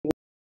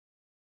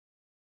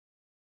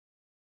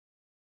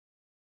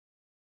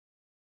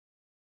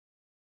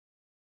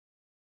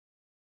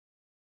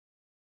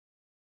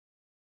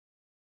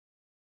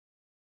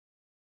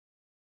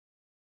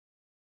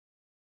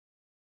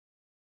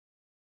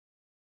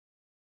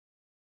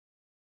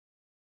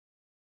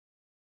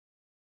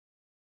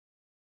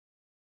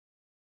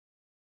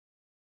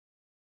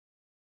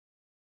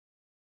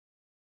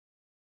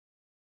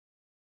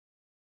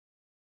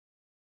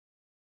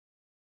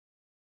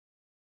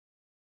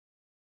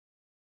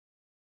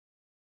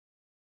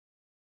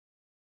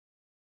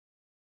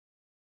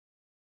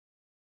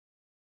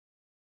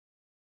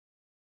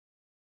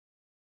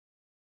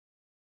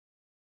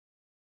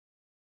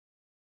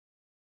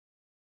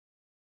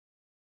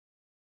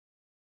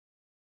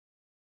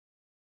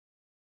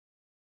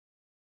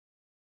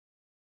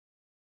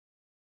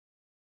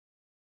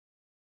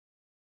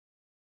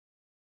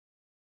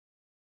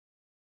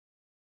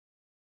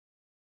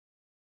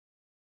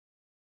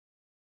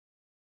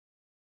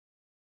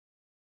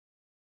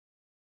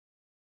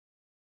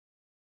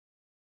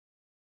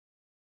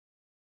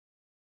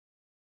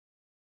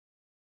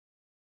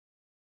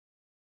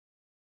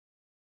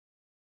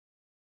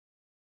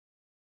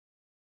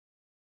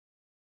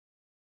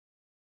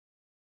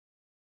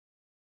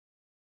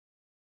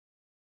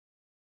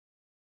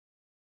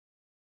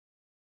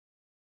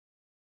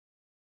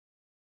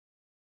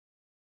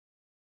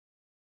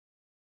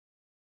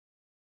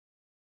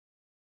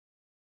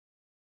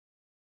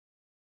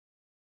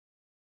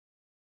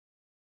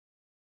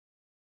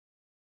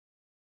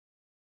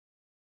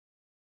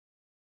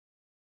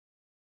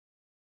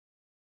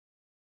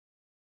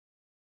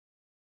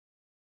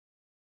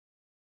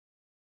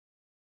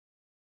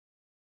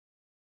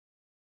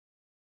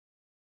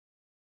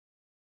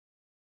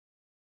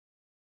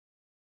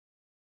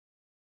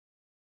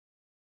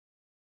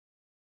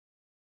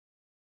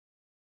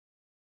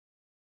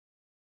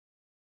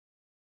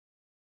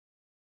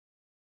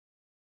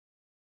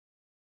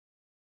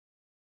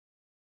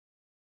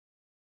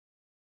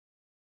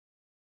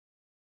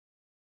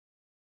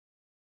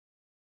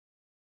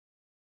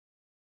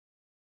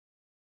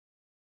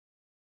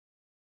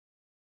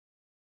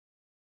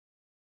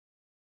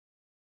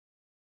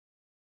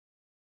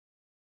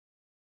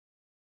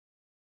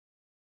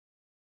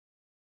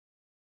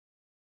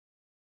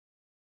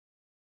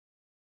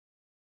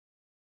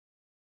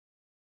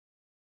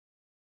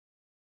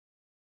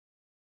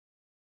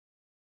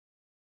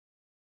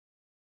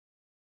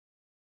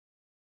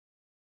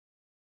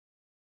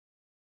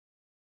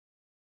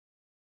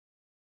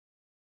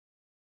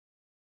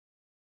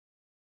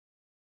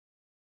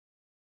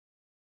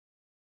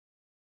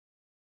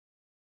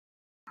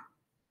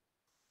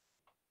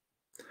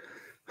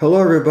Hello,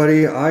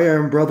 everybody. I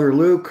am Brother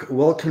Luke.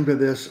 Welcome to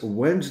this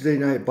Wednesday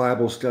night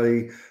Bible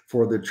study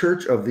for the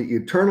Church of the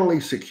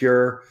Eternally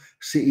Secure,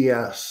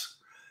 C.E.S.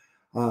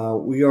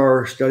 We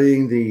are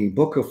studying the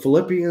book of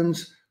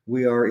Philippians.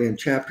 We are in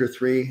chapter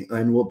 3,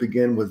 and we'll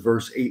begin with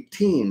verse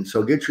 18.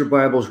 So get your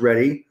Bibles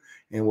ready,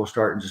 and we'll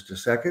start in just a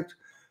second.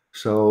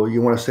 So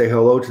you want to say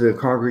hello to the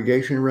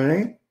congregation,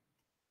 Renee?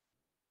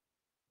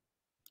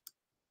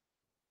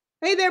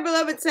 Hey there,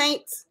 beloved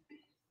saints.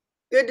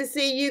 Good to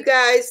see you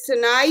guys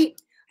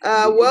tonight.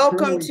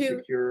 Welcome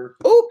to...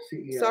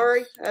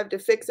 sorry, I have to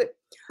fix it.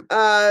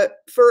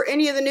 For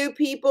any of the new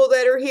people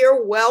that are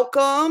here,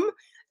 welcome.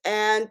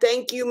 And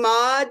thank you,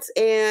 mods.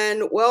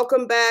 And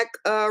welcome back,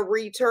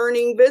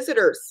 returning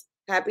visitors.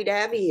 Happy to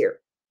have you here.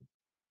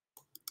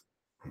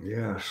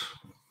 Yes.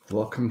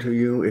 Welcome to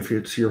you if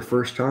it's your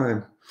first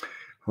time.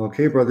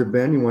 Okay, Brother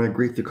Ben, you want to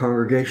greet the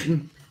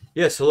congregation?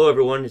 Yes, hello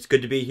everyone. It's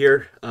good to be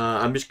here.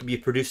 I'm just going to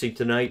be producing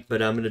tonight,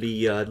 but I'm going to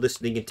be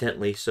listening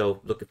intently, so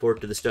looking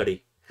forward to the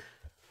study.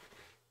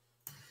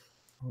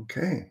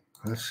 Okay,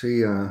 let's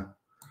see.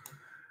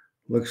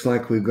 Looks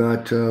like we've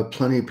got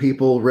plenty of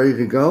people ready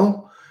to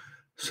go.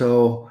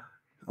 So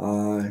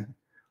I'm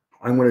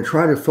going to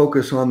try to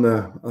focus on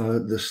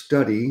the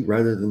study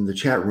rather than the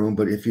chat room,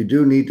 but if you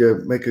do need to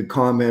make a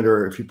comment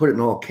or if you put it in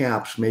all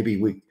caps,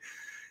 maybe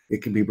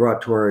it can be brought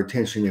to our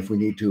attention if we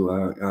need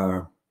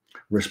to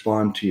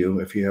respond to you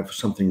if you have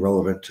something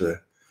relevant to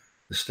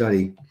the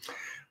study.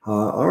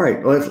 All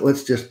right,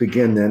 let's just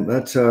begin then.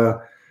 Let's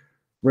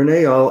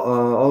Renee,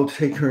 I'll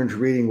take turns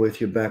reading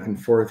with you back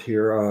and forth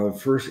here.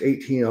 Verse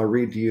 18, I'll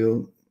read to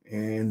you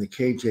in the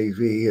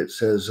KJV. It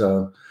says,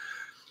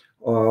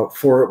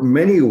 "For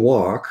many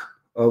walk,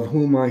 of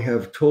whom I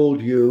have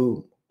told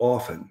you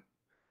often,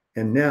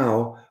 and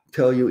now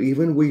tell you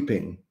even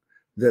weeping,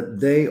 that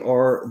they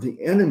are the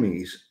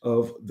enemies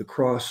of the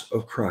cross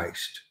of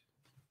Christ."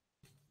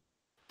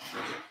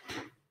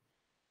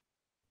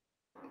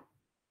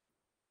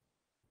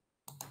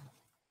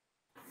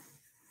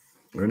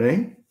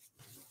 Renee?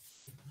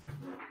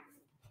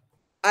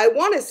 I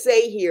want to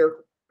say here,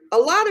 a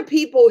lot of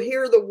people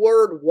hear the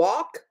word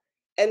walk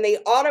and they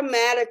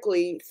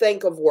automatically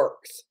think of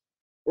works,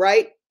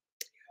 right?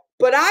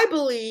 But I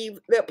believe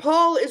that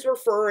Paul is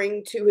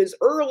referring to his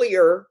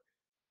earlier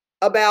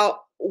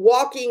about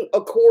walking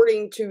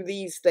according to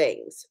these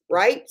things,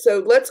 right?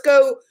 So let's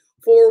go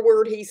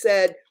forward. He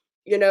said,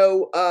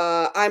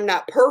 I'm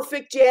not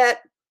perfect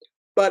yet,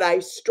 but I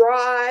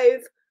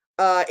strive.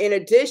 In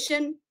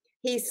addition,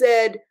 he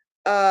said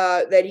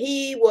that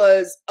he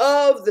was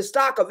of the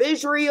stock of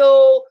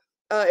Israel.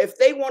 If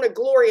they want to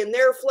glory in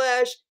their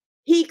flesh,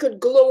 he could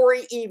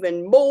glory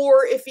even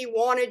more if he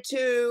wanted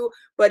to,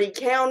 but he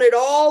counted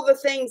all the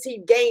things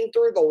he'd gained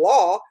through the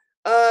law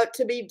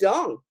to be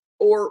dung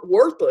or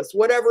worthless,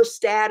 whatever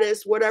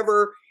status,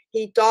 whatever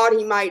he thought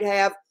he might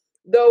have.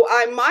 Though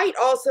I might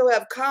also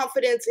have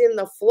confidence in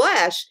the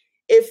flesh.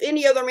 If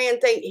any other man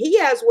think he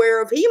has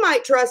whereof he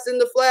might trust in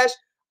the flesh,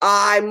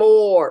 I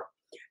more.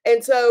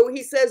 And so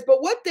he says,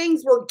 but what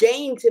things were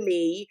gained to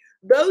me,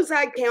 those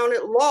I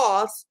counted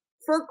loss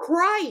for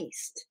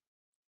Christ.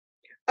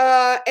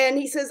 And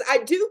he says, I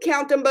do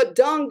count them but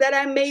dung, that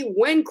I may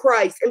win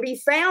Christ and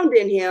be found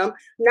in him,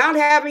 not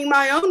having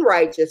my own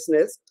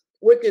righteousness,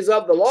 which is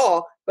of the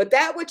law, but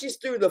that which is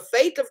through the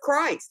faith of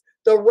Christ,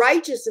 the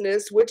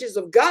righteousness which is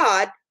of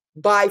God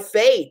by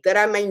faith, that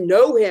I may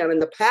know him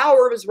and the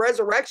power of his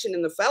resurrection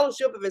and the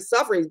fellowship of his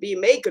sufferings,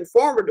 being made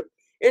conformed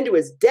into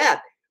his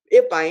death,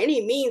 if by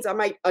any means I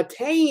might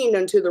attain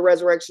unto the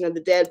resurrection of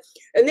the dead.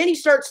 And then he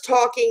starts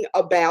talking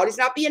about, he's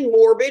not being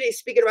morbid, he's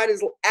speaking about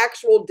his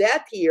actual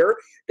death here,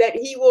 that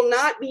he will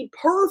not be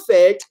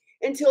perfect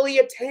until he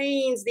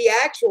attains the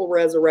actual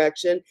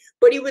resurrection,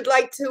 but he would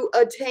like to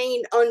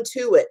attain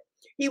unto it.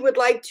 He would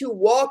like to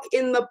walk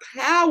in the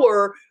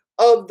power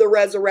of the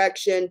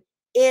resurrection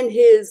in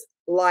his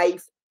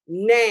life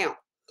now.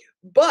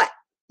 But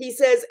he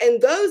says,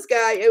 and those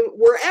guys,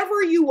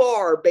 wherever you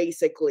are,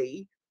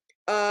 basically,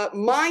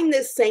 mind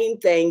this same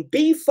thing,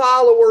 be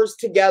followers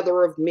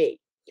together of me.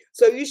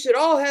 So you should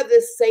all have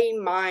this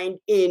same mind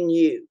in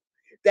you,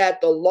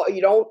 that the law,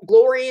 you don't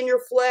glory in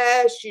your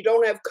flesh, you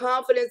don't have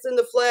confidence in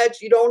the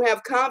flesh, you don't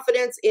have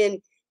confidence in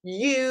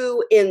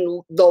you,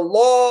 in the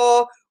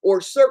law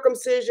or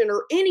circumcision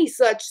or any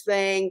such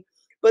thing.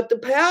 But the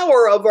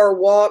power of our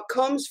walk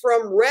comes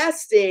from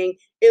resting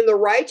in the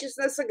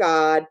righteousness of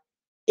God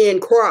in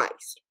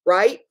Christ,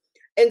 right?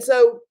 And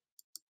so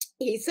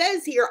he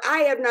says here,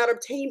 I have not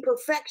obtained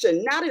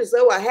perfection, not as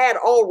though I had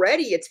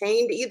already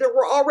attained, either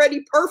we're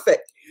already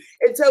perfect.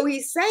 And so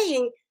he's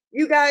saying,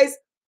 you guys,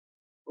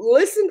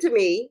 listen to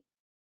me,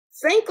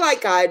 think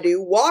like I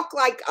do, walk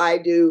like I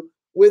do,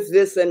 with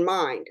this in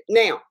mind.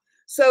 Now,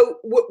 so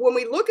when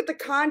we look at the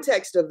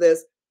context of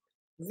this,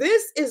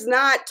 this is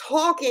not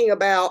talking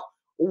about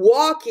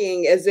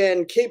walking as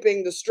in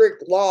keeping the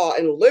strict law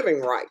and living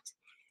right.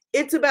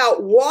 It's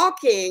about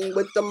walking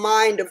with the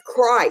mind of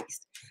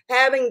Christ,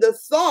 having the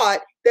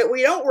thought that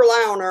we don't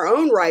rely on our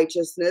own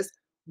righteousness,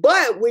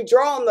 but we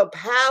draw on the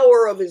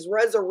power of his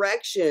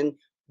resurrection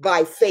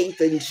by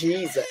faith in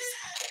Jesus.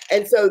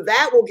 And so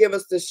that will give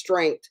us the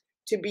strength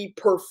to be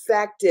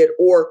perfected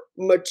or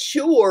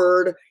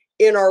matured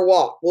in our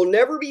walk. We'll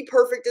never be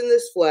perfect in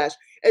this flesh.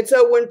 And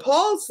so when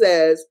Paul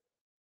says,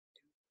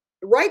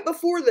 right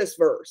before this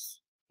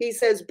verse, he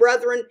says,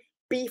 brethren,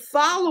 be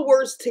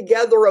followers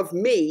together of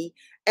me,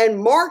 and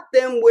mark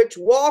them which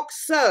walk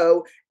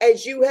so,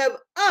 as you have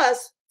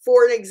us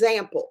for an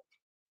example.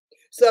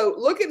 So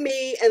look at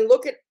me and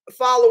look at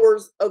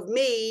followers of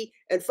me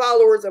and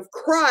followers of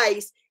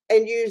Christ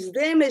and use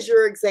them as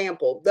your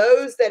example.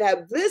 Those that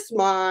have this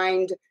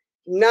mind,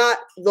 not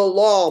the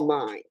law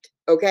mind.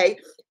 Okay.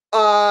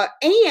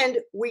 And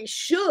we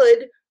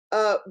should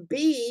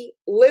be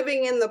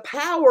living in the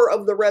power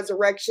of the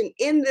resurrection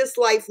in this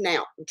life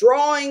now,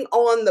 drawing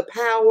on the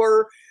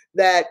power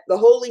that the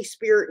Holy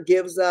Spirit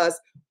gives us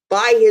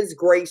by his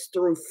grace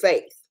through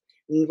faith,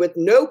 with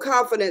no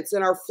confidence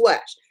in our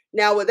flesh.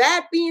 Now, with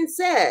that being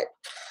said,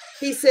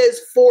 he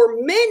says, for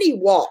many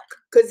walk,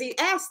 because he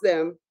asked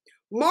them,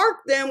 mark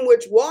them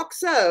which walk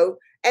so,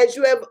 as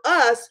you have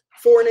us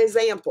for an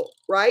example,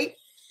 right?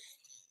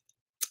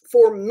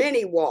 For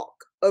many walk,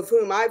 of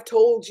whom I've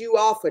told you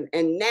often,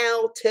 and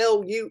now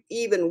tell you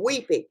even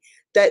weeping,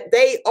 that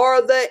they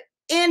are the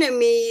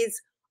enemies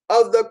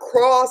of the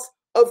cross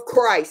of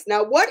Christ.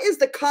 Now, what is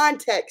the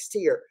context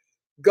here?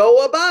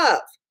 Go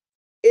above.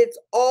 It's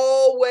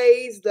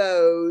always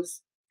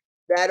those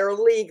that are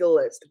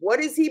legalist. What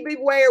does he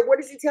beware? What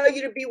does he tell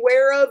you to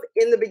beware of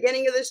in the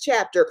beginning of this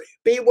chapter?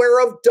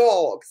 Beware of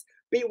dogs.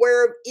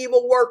 Beware of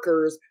evil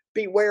workers.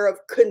 Beware of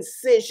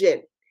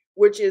concision,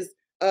 which is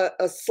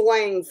a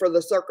slang for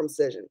the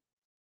circumcision.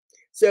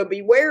 So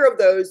beware of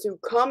those who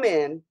come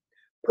in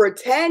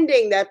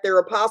pretending that they're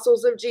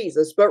apostles of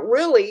Jesus, but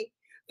really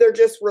they're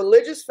just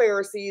religious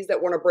Pharisees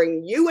that want to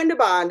bring you into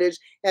bondage,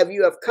 have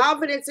you have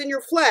confidence in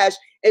your flesh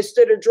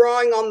instead of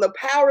drawing on the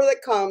power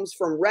that comes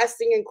from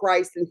resting in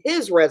Christ and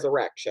his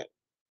resurrection,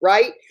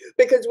 right?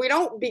 Because we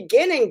don't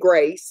begin in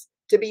grace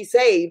to be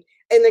saved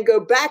and then go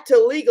back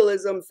to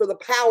legalism for the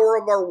power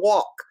of our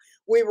walk.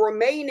 We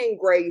remain in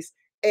grace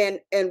and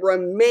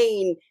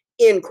remain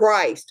in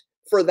Christ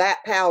for that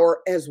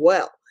power as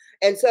well.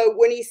 And so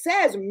when he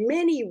says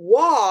many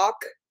walk,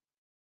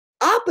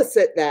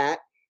 opposite that,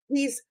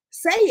 he's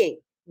saying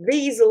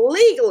these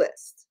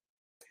legalists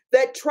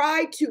that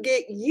try to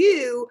get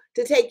you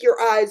to take your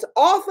eyes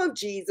off of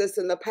Jesus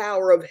and the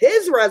power of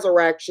his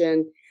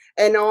resurrection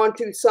and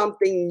onto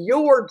something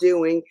you're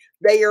doing,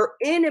 they are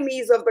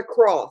enemies of the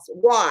cross.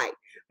 Why?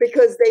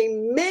 Because they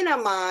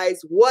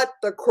minimize what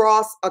the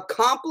cross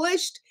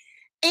accomplished,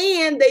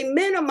 and they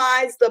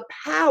minimize the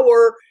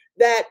power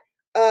that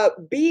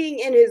being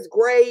in his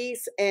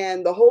grace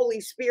and the Holy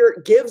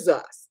Spirit gives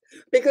us.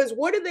 Because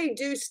what do they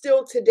do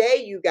still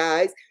today, you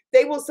guys?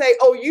 They will say,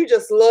 oh, you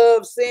just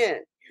love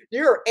sin.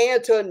 You're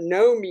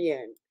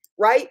antinomian,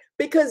 right?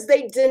 Because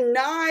they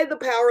deny the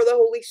power of the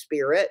Holy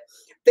Spirit.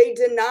 They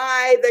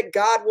deny that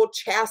God will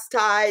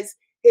chastise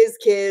his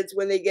kids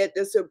when they get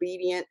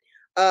disobedient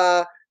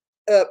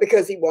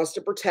because he wants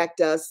to protect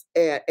us.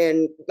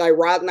 And thy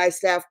rod and thy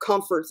staff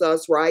comforts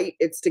us, right?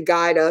 It's to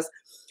guide us.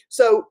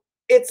 So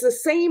it's the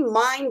same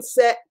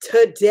mindset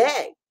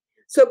today.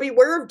 So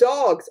beware of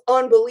dogs,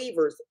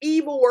 unbelievers,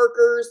 evil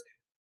workers,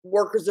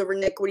 workers of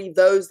iniquity,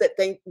 those that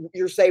think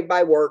you're saved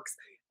by works,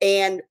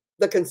 and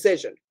the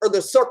concision or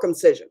the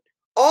circumcision.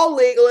 All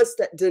legalists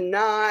that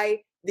deny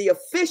the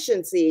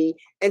efficiency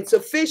and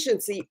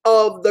sufficiency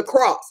of the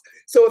cross.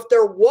 So if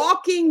they're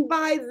walking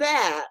by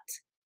that,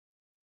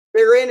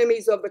 they're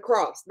enemies of the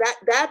cross.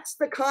 That's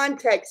the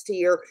context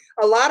here.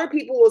 A lot of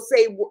people will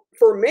say,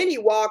 for many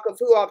walk, of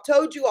who I've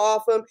told you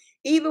often,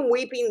 even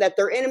weeping, that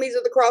they're enemies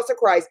of the cross of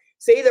Christ.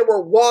 Say they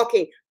were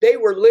walking, they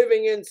were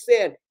living in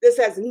sin. This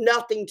has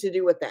nothing to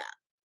do with that.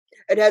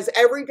 It has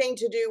everything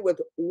to do with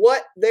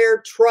what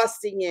they're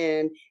trusting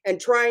in and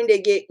trying to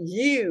get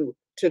you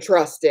to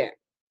trust in,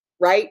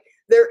 right?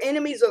 They're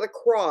enemies of the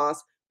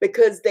cross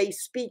because they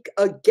speak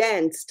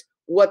against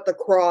what the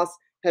cross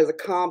has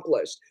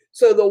accomplished.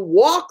 So the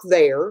walk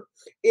there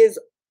is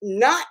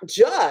not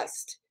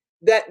just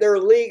that they're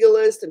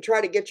legalist and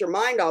try to get your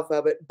mind off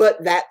of it,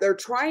 but that they're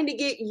trying to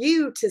get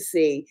you to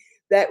see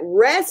that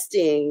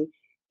resting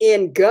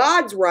in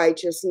God's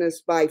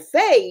righteousness by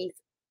faith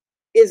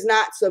is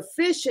not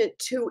sufficient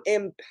to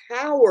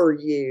empower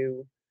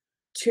you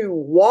to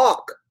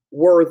walk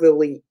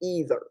worthily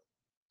either.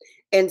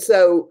 And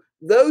so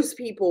those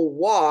people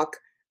walk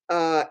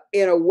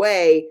in a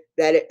way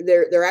that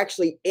they're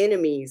actually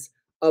enemies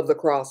of the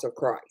cross of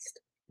Christ.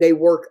 They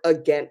work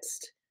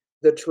against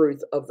the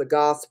truth of the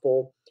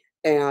gospel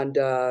and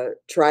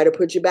try to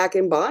put you back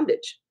in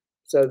bondage.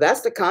 So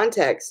that's the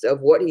context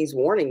of what he's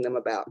warning them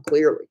about,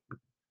 clearly.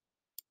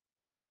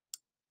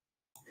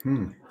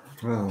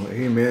 Well,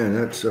 amen.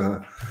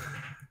 That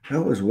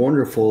was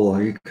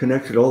wonderful. You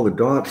connected all the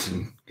dots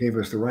and gave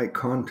us the right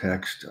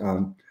context.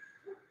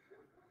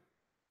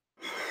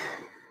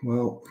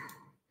 Well,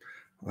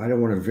 I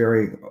don't want to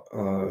vary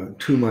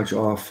too much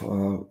off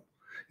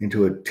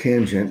into a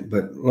tangent,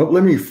 but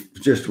let me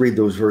just read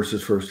those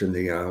verses first in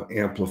the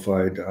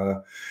Amplified.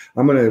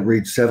 I'm going to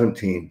read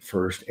 17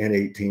 first and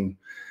 18.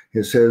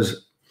 It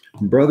says,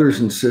 brothers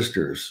and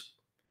sisters,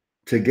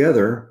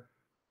 together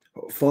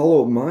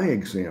follow my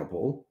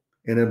example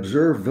and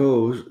observe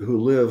those who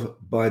live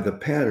by the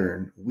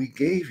pattern we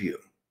gave you.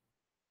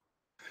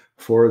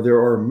 For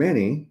there are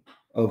many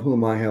of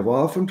whom I have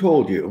often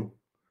told you,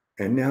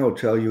 and now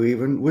tell you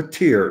even with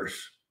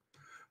tears,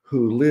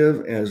 who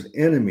live as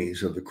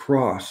enemies of the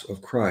cross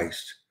of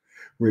Christ,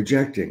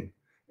 rejecting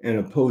and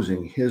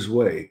opposing his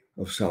way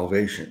of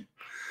salvation.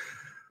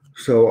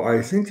 So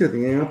I think that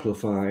the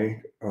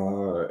amplified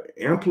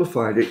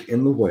it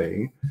in the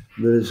way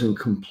that is in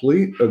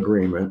complete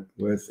agreement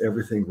with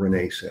everything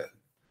Renee said.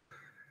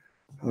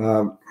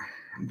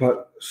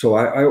 But so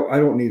I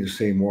don't need to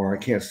say more. I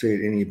can't say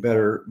it any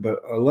better.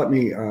 But let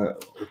me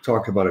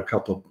talk about a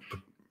couple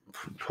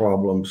of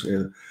problems.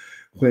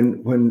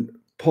 When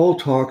Paul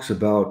talks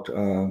about,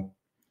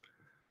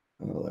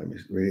 let me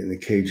read it in the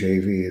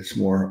KJV, it's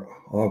more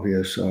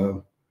obvious.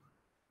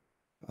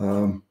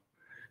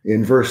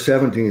 In verse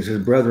 17, he says,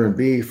 brethren,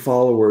 be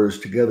followers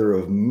together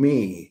of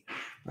me.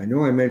 I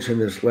know I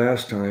mentioned this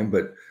last time,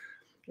 but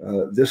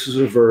this is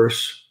a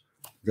verse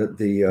that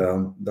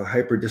the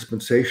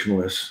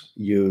hyper-dispensationalists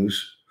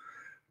use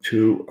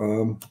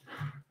to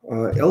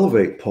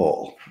elevate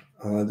Paul.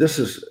 This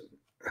is,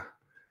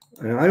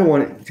 and I don't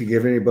want to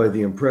give anybody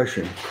the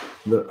impression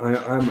that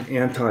I'm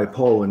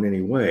anti-Paul in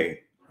any way.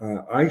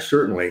 I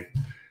certainly,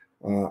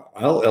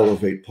 I'll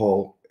elevate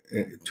Paul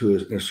to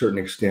a certain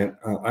extent.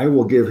 I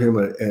will give him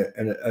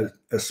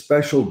a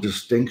special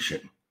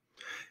distinction.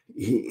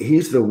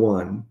 He's the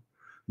one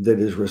that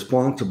is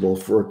responsible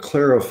for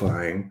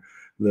clarifying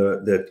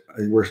that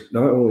we're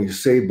not only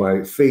saved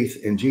by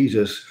faith in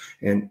Jesus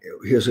and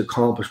his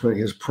accomplishment,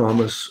 his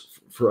promise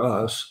for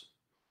us,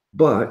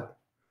 but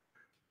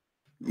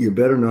you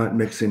better not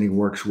mix any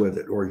works with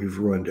it or you've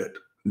ruined it.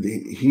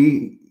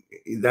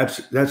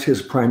 That's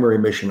his primary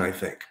mission, I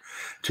think,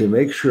 to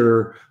make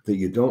sure that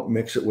you don't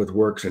mix it with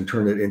works and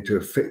turn it into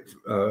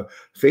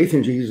faith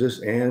in Jesus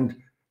and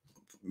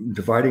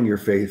dividing your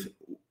faith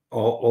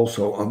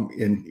also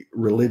in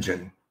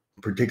religion,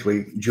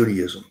 particularly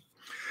Judaism.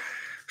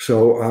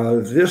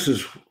 So this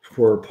is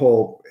where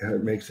Paul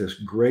makes this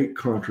great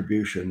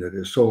contribution that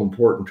is so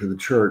important to the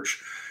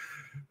church.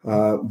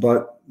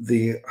 But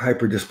the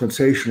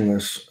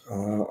hyper-dispensationalists,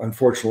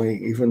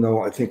 unfortunately, even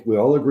though I think we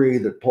all agree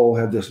that Paul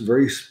had this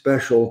very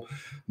special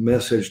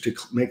message to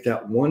make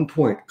that one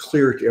point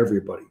clear to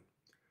everybody.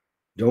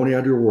 Don't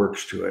add your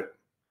works to it.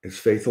 It's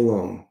faith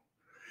alone.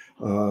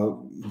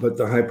 But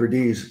the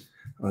hyper-Ds,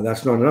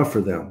 that's not enough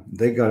for them.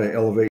 They got to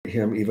elevate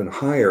him even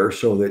higher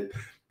so that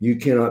you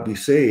cannot be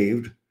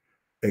saved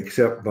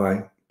except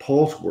by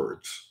Paul's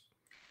words.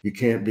 You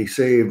can't be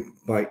saved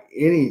by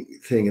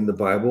anything in the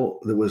Bible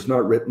that was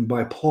not written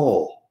by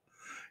Paul.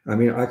 I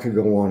mean, I could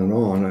go on and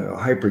on.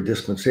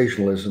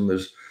 Hyper-dispensationalism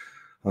is,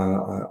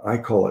 I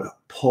call it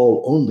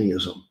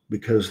Paul-onlyism,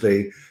 because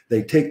they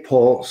take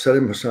Paul, set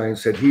him aside, and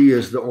said, he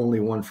is the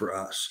only one for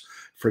us.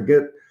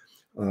 Forget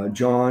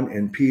John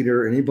and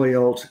Peter, anybody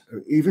else,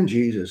 even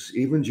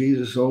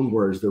Jesus' own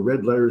words, the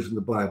red letters in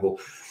the Bible,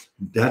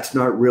 that's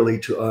not really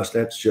to us,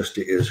 that's just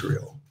to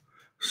Israel.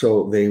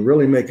 So they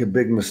really make a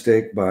big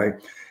mistake by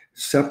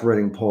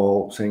separating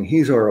Paul, saying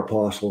he's our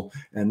apostle,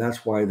 and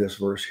that's why this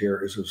verse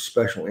here is of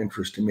special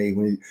interest to me.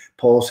 When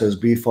Paul says,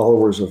 be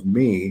followers of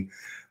me,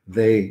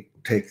 they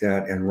take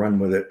that and run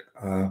with it.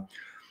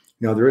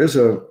 Now, there is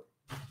a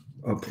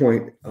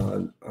point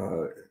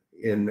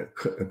in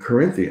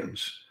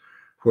Corinthians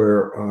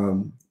where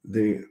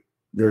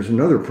there's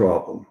another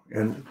problem,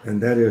 and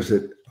that is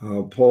that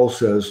Paul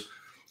says,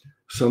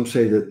 some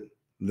say that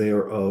they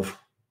are of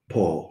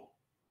Paul.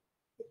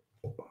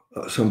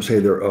 Some say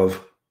they're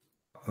of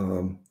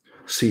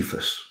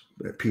Cephas,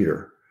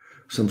 Peter.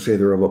 Some say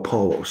they're of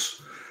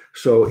Apollos.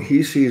 So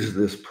he sees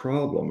this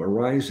problem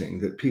arising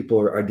that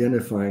people are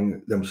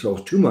identifying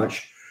themselves too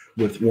much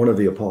with one of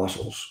the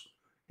apostles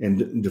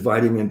and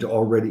dividing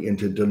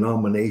into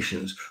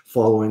denominations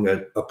following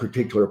a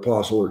particular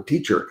apostle or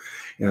teacher.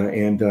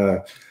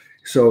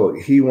 So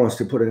he wants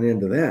to put an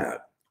end to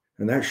that.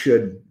 And that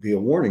should be a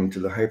warning to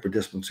the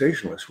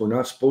hyper-dispensationalists. We're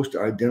not supposed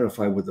to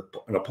identify with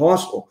an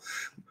apostle,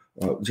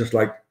 just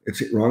like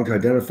it's wrong to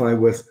identify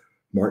with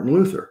Martin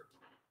Luther.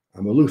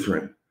 I'm a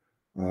Lutheran.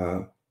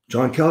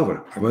 John Calvin,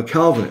 I'm a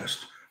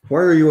Calvinist. Why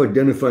are you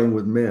identifying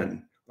with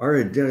men? Our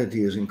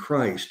identity is in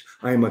Christ.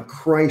 I am a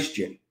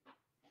Christian.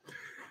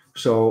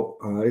 So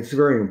it's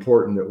very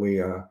important that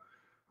we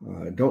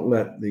don't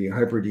let the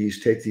hyper-Ds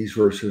take these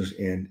verses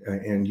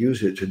and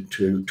use it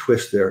to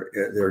twist their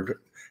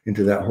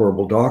into that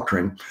horrible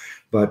doctrine.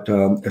 But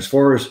as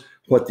far as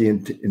what the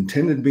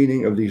intended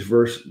meaning of these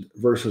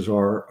verses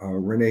are,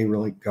 Renee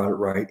really got it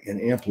right, and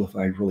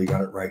Amplified really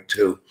got it right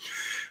too.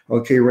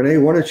 Okay, Renee,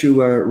 why don't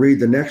you read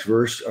the next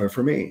verse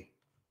for me?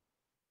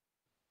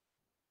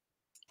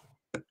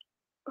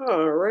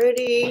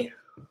 Alrighty.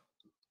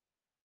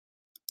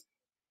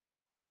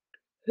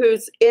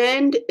 Whose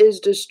end is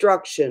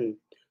destruction,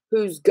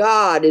 whose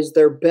God is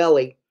their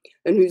belly,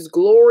 and whose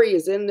glory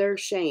is in their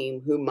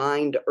shame, who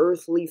mind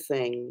earthly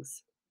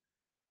things.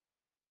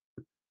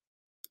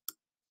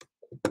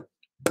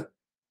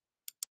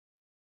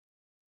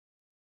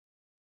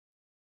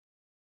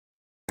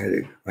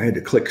 I had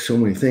to click so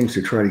many things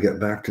to try to get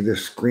back to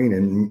this screen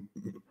and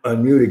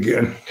unmute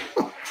again.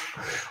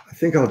 I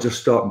think I'll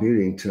just stop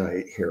muting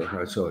tonight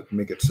here, so I can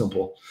make it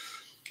simple.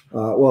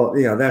 Well,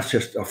 yeah, that's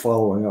just a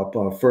following up,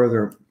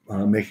 further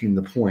making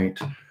the point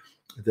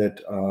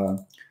that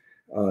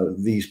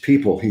these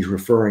people he's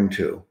referring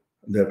to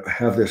that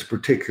have this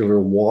particular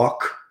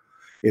walk,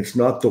 it's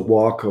not the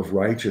walk of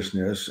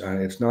righteousness.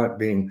 It's not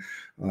being,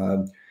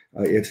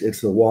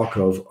 it's the walk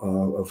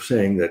of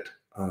saying that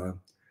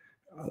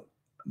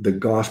the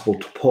gospel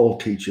Paul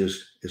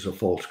teaches is a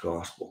false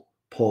gospel.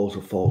 Paul's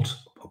a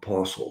false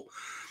apostle.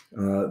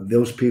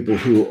 Those people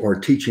who are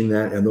teaching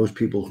that and those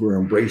people who are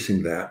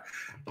embracing that,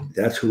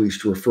 that's who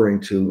he's referring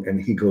to. And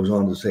he goes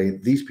on to say,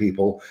 these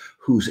people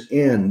whose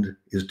end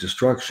is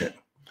destruction.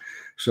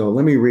 So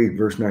let me read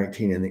verse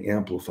 19 in the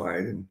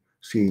Amplified and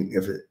see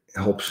if it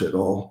helps at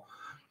all.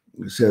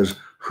 It says,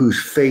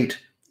 whose fate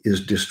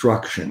is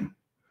destruction.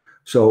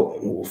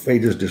 So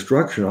fate is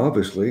destruction,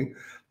 obviously,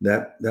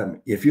 that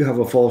if you have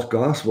a false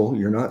gospel,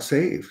 you're not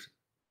saved.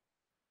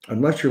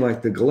 Unless you're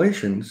like the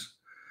Galatians,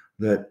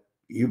 that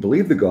you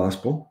believe the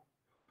gospel,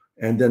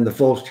 and then the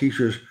false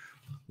teachers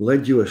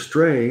led you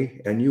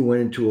astray and you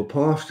went into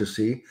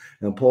apostasy,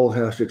 and Paul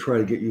has to try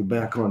to get you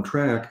back on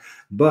track.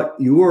 But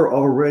you were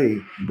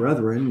already,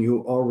 brethren,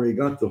 you already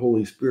got the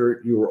Holy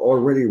Spirit. You were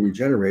already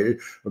regenerated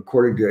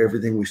according to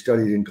everything we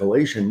studied in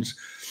Galatians.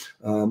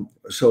 But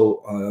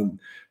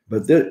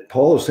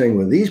Paul is saying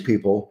with these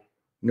people,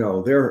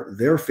 no,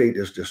 their fate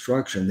is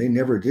destruction. They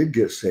never did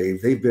get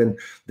saved.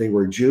 They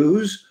were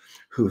Jews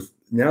who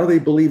now they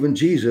believe in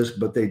Jesus,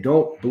 but they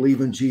don't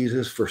believe in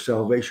Jesus for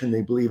salvation.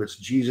 They believe it's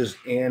Jesus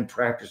and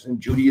practicing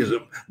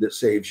Judaism that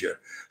saves you.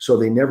 So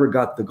they never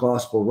got the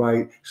gospel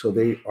right. So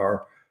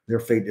their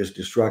fate is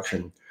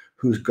destruction.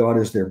 Whose God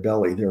is their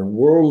belly, their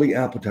worldly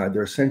appetite,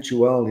 their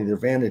sensuality, their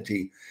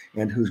vanity,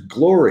 and whose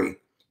glory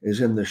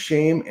is in the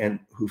shame, and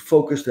who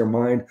focus their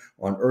mind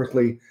on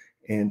earthly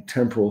and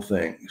temporal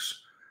things.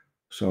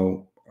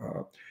 So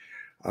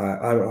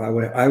I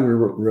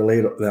would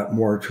relate that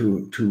more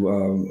to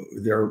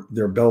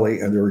their belly,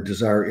 and their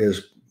desire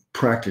is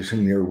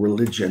practicing their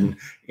religion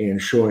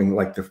and showing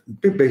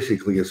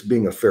basically it's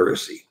being a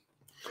Pharisee.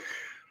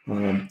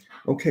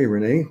 Okay,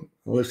 Renee,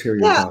 let's hear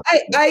your thoughts.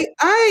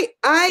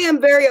 I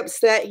am very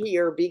upset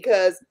here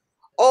because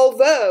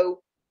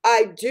although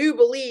I do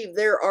believe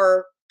there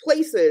are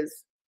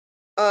places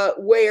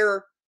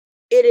where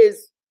it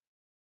is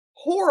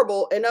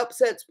horrible and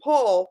upsets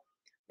Paul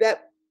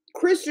that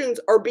Christians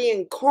are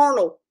being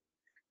carnal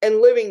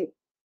and living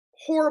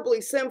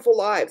horribly sinful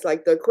lives,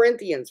 like the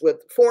Corinthians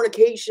with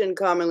fornication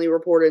commonly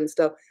reported and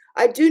stuff.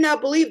 I do not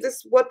believe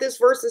this what this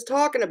verse is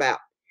talking about.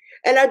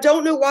 And I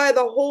don't know why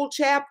the whole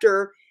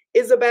chapter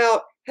is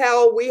about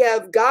how we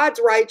have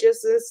God's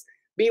righteousness,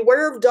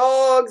 beware of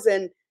dogs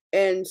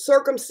and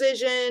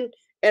circumcision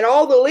and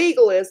all the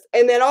legalists.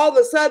 And then all of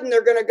a sudden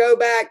they're going to go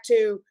back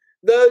to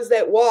those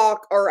that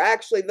walk are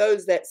actually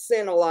those that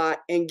sin a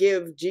lot and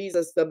give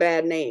Jesus the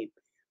bad name.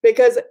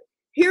 Because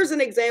here's an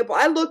example.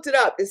 I looked it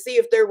up to see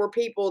if there were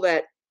people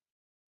that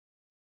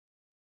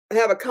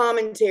have a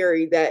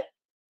commentary that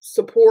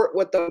support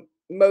what the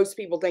most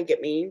people think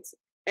it means.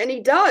 And he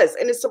does.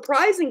 And it's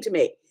surprising to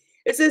me.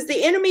 It says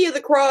the enemy of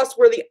the cross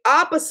were the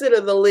opposite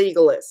of the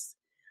legalists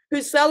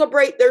who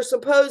celebrate their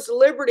supposed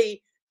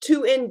liberty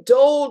to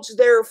indulge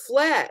their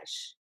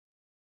flesh.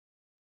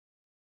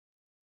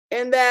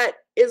 And that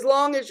as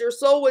long as your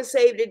soul was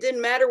saved, it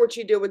didn't matter what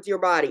you did with your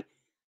body.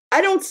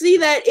 I don't see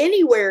that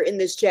anywhere in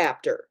this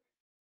chapter.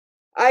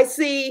 I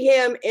see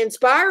him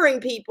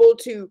inspiring people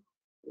to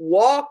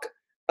walk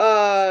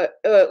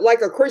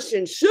like a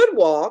Christian should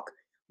walk,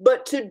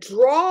 but to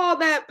draw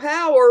that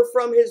power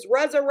from his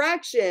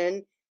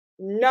resurrection,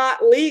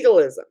 not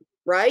legalism,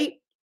 right?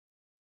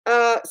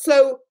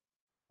 So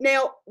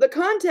now the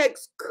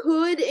context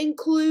could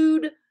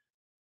include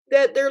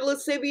that they're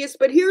lascivious,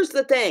 but here's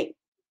the thing.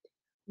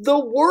 The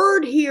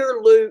word here,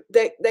 Luke,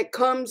 that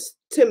comes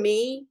to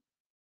me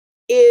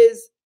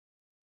is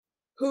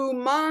who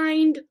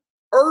mind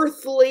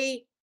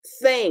earthly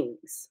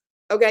things.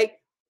 Okay?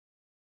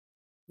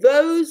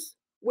 Those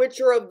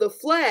which are of the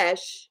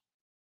flesh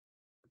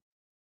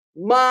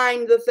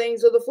mind the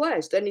things of the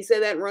flesh. Doesn't he say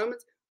that in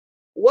Romans?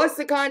 What's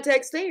the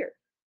context there?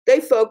 They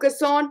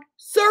focus on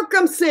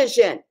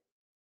circumcision.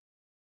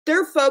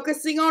 They're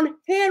focusing on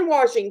hand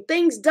washing,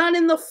 things done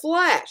in the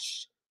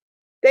flesh.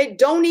 They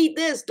don't eat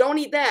this, don't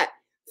eat that.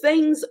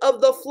 Things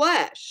of the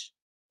flesh,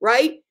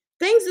 right?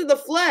 Things of the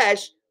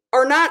flesh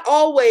are not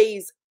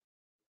always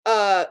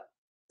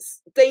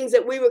things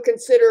that we would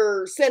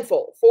consider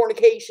sinful,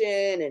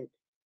 fornication and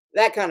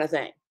that kind of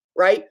thing,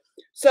 right?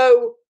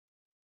 So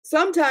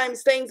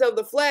sometimes things of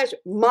the flesh,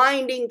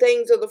 minding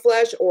things of the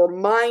flesh or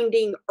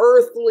minding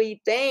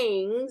earthly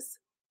things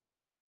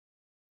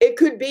It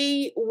could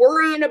be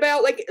worrying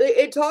about, like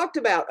it talked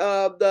about,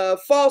 the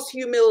false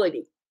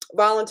humility,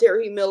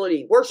 voluntary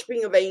humility,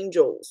 worshiping of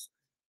angels,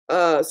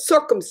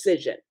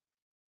 circumcision.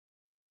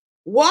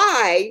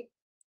 Why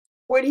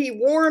would he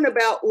warn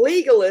about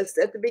legalists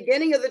at the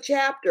beginning of the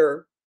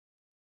chapter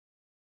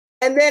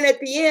and then at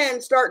the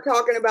end start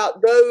talking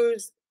about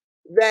those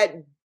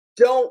that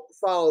don't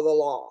follow the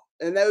law?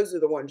 And those are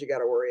the ones you got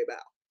to worry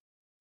about.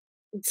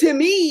 To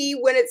me,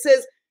 when it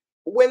says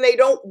when they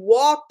don't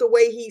walk the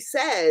way he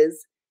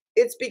says,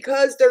 it's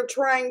because they're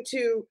trying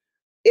to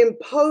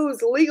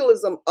impose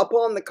legalism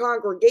upon the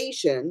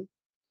congregation.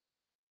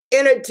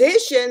 In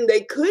addition,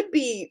 they could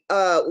be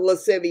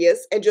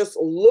lascivious and just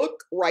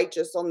look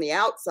righteous on the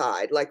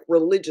outside, like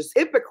religious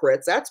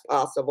hypocrites. That's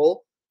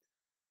possible.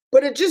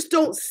 But I just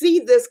don't see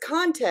this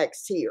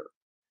context here,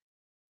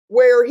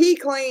 where he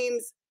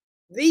claims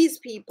these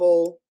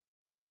people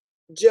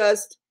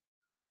just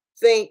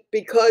think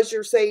because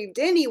you're saved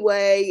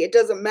anyway, it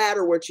doesn't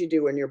matter what you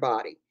do in your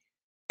body.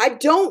 I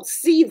don't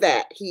see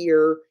that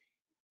here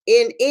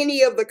in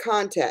any of the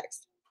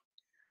context.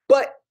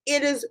 But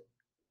it is,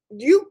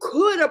 you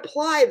could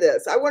apply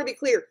this. I want to be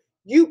clear.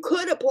 You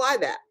could apply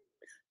that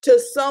to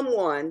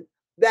someone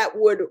that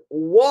would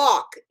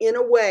walk in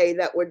a way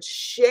that would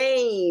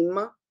shame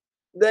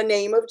the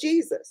name of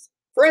Jesus.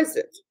 For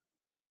instance,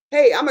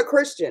 hey, I'm a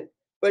Christian,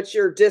 but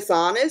you're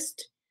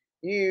dishonest.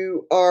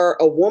 You are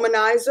a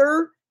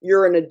womanizer.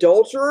 You're an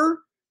adulterer.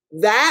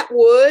 That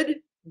would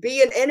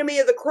be an enemy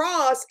of the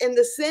cross in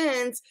the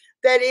sense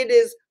that it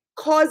is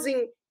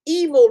causing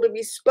evil to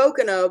be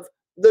spoken of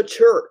the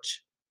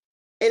church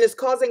and is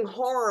causing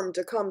harm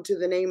to come to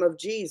the name of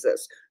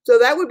Jesus. So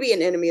that would be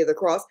an enemy of the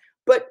cross.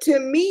 But to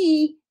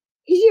me,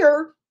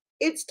 here,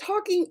 it's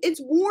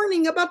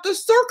warning about the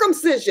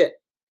circumcision.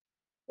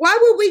 Why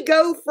would we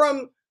go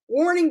from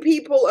warning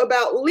people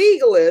about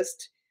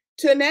legalists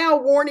to now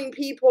warning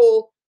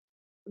people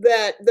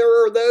that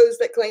there are those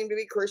that claim to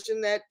be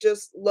Christian that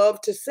just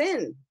love to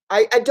sin?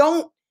 I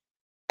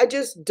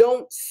just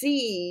don't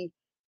see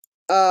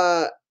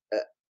all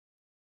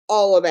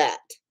of that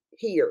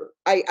here.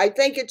 I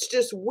think it's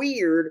just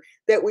weird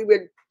that we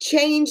would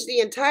change the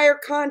entire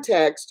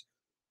context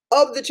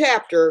of the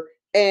chapter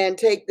and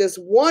take this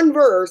one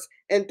verse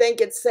and think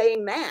it's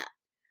saying that.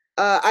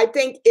 I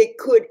think it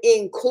could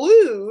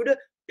include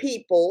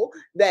people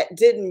that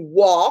didn't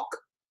walk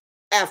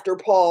after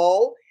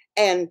Paul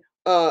and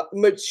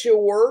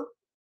mature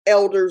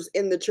elders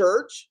in the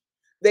church.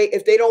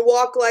 If they don't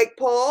walk like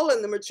Paul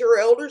and the mature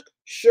elders,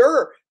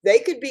 sure, they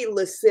could be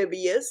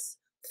lascivious,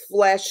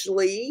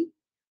 fleshly,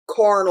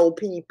 carnal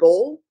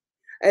people,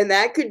 and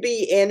that could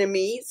be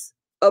enemies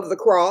of the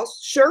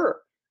cross,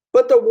 sure.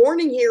 But the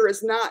warning here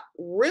is not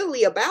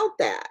really about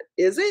that,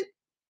 is it?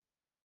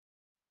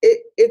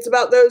 It's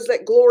about those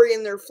that glory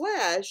in their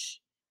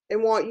flesh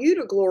and want you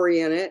to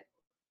glory in it.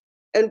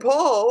 And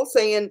Paul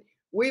saying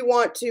we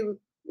want to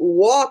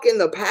walk in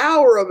the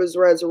power of his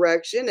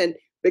resurrection and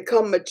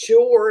become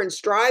mature and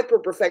strive for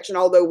perfection,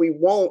 although we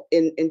won't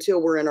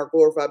until we're in our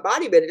glorified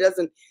body, but it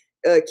doesn't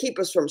keep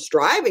us from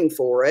striving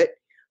for it.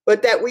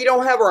 But that we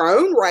don't have our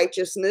own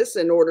righteousness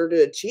in order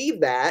to achieve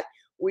that.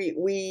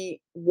 We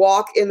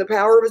walk in the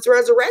power of his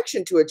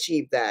resurrection to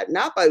achieve that,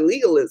 not by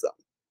legalism.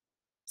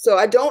 So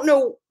I don't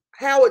know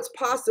how it's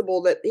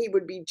possible that he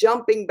would be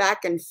jumping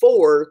back and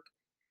forth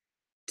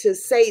to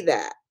say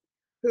that,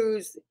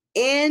 whose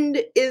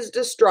end is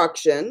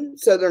destruction,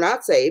 so they're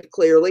not saved,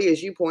 clearly,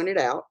 as you pointed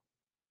out,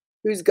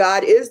 whose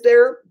God is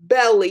their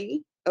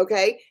belly,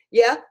 okay?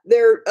 Yeah,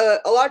 they're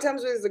a lot of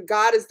times when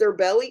God is their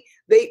belly,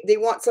 they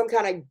want some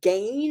kind of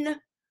gain,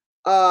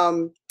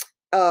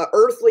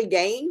 earthly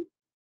gain.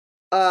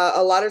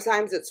 A lot of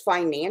times it's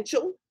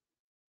financial,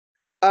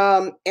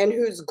 and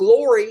whose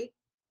glory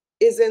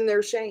is in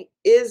their shame,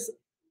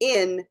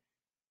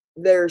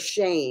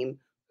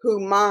 who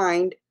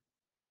mind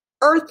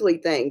earthly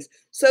things.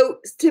 So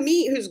to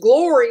me, whose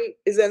glory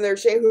is in their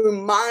shame, who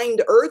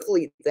mind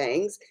earthly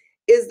things,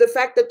 is the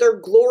fact that they're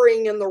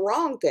glorying in the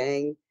wrong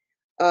thing,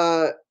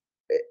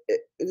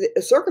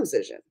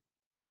 circumcision.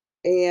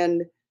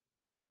 And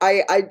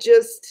I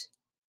just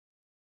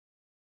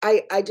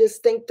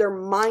think they're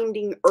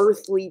minding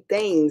earthly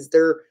things.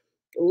 They're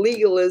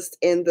legalist,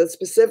 and the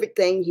specific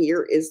thing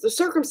here is the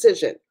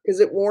circumcision,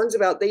 because it warns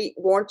about they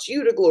want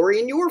you to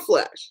glory in your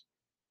flesh.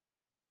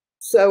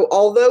 So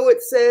although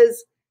it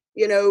says,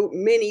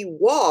 many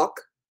walk,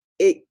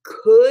 it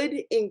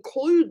could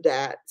include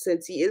that,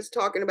 since he is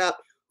talking about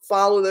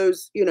follow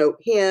those,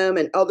 him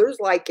and others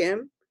like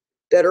him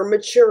that are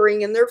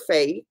maturing in their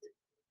faith,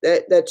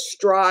 that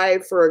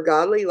strive for a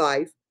godly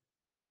life.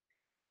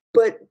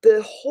 But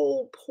the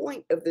whole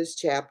point of this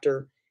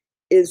chapter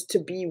is to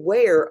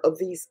beware of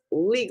these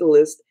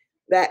legalists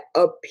that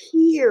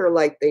appear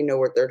like they know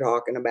what they're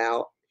talking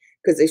about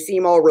because they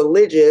seem all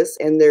religious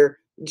and they're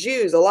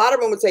Jews. A lot of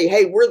them would say,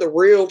 hey, we're the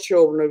real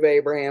children of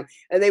Abraham.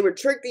 And they would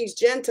trick these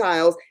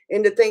Gentiles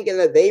into thinking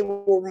that they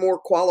were more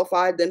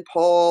qualified than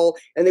Paul,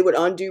 and they would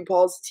undo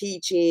Paul's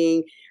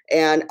teaching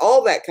and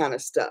all that kind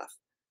of stuff.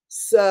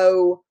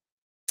 So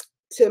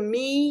to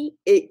me,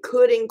 it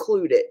could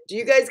include it. Do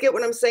you guys get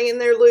what I'm saying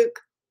there, Luke?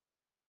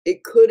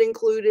 It could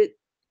include it.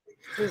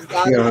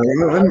 Yeah,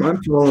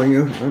 I'm following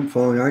you. I'm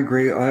following. I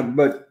agree.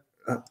 But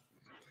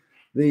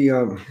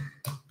the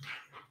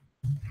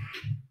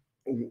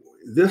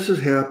this is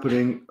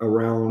happening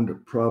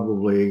around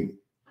probably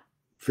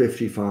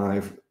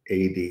 55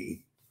 AD.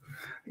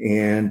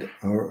 And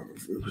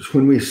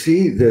when we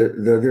see that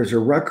there's a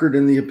record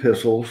in the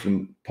epistles,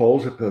 in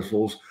Paul's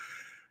epistles,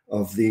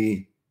 of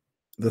the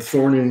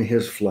thorn in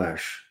his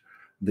flesh,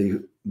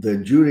 the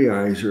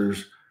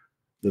Judaizers,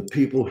 the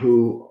people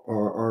who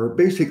are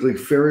basically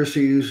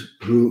Pharisees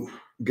who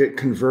get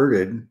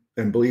converted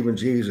and believe in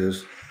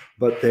Jesus,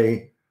 but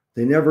they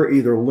never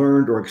either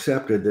learned or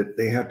accepted that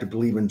they have to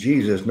believe in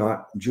Jesus,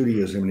 not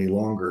Judaism any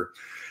longer.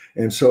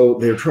 And so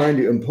they're trying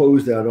to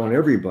impose that on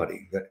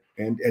everybody.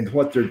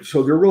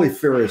 So they're really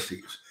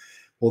Pharisees.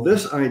 Well,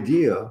 this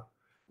idea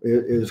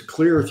is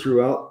clear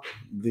throughout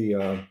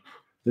the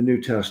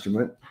New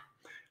Testament.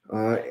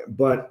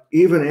 But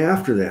even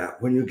after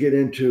that, when you get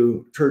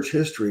into church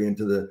history,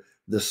 into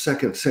the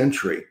second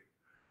century,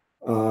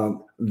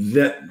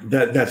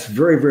 that's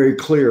very, very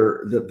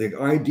clear that the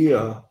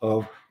idea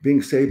of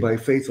being saved by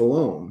faith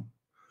alone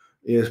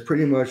is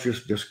pretty much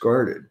just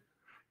discarded.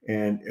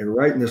 And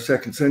right in the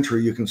second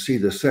century, you can see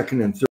the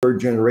second and third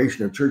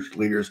generation of church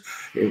leaders,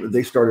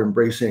 they started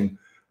embracing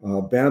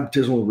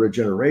baptismal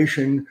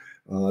regeneration,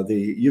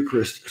 the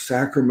Eucharist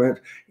sacrament,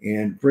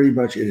 and pretty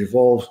much it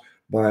evolves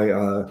by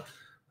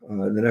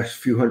the next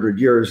few hundred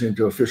years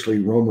into officially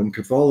Roman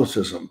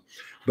Catholicism.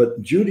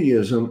 But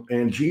Judaism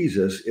and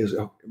Jesus is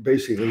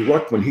basically,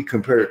 Ruckman, he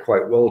compared it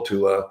quite well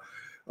to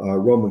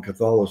Roman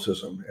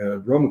Catholicism.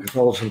 Roman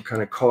Catholicism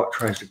kind of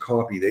tries to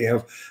copy. They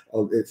have,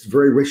 it's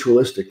very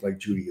ritualistic like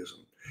Judaism.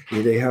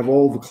 They have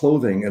all the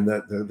clothing and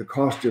the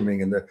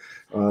costuming and the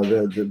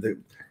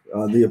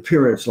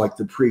appearance like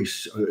the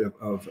priests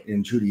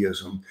in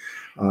Judaism.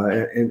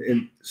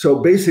 And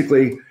so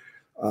basically,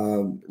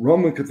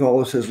 Roman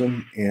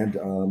Catholicism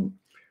and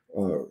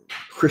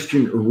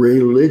Christian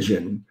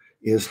religion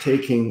is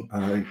taking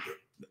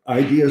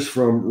ideas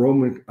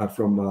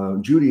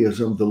from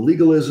Judaism, the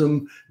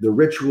legalism, the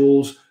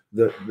rituals,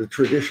 the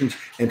traditions,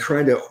 and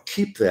trying to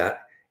keep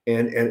that.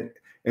 And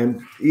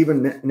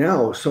even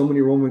now, so many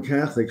Roman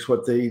Catholics,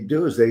 what they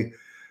do is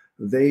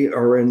they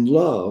are in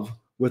love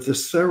with the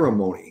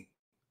ceremony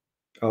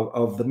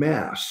of the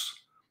Mass.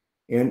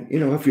 And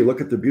if you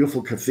look at the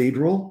beautiful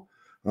cathedral,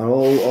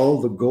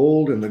 all the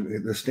gold and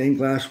the stained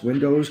glass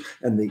windows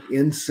and the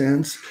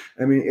incense,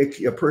 I mean,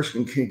 a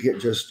person can get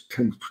just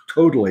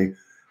totally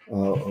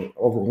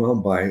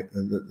overwhelmed by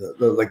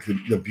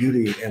the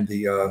beauty and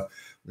the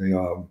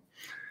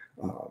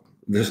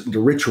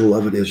ritual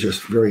of it is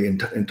just very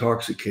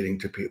intoxicating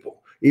to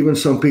people. Even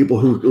some people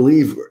who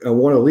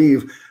want to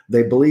leave,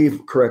 they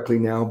believe correctly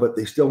now, but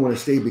they still want to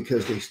stay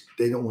because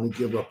they don't want to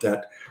give up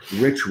that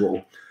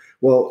ritual.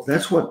 Well,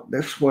 that's what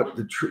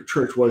the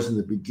church was in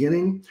the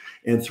beginning,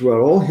 and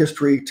throughout all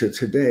history to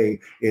today,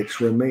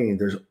 it's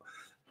remained.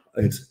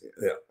 It's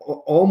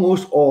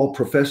almost all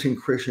professing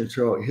Christians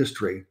throughout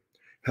history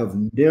have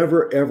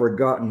never ever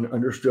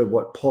understood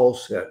what Paul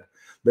said,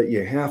 that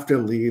you have to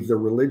leave the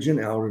religion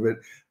out of it.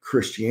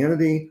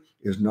 Christianity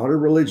is not a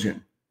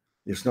religion.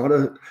 It's not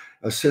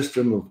a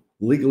system of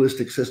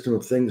legalistic system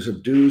of things,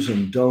 of do's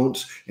and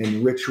don'ts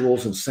and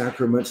rituals and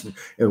sacraments and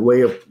a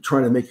way of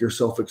trying to make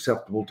yourself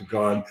acceptable to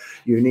God.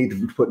 You need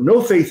to put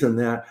no faith in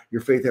that.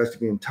 Your faith has to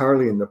be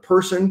entirely in the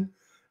person,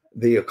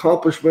 the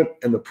accomplishment,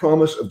 and the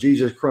promise of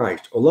Jesus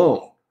Christ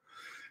alone.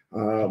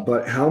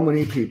 But how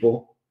many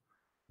people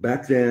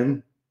back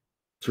then,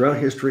 throughout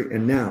history,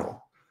 and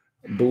now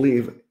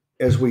believe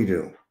as we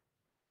do?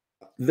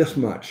 This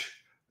much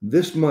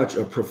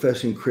of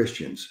professing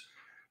Christians,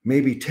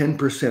 maybe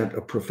 10%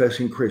 of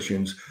professing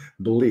Christians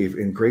believe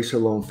in grace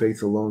alone,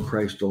 faith alone,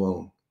 Christ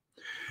alone.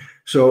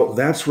 So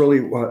that's really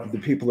what the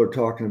people are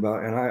talking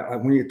about.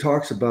 And when it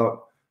talks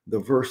about the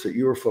verse that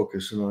you were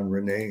focusing on,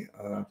 Renee,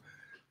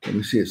 let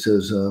me see, it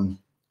says,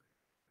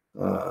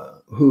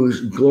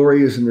 whose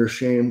glory is in their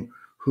shame,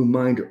 who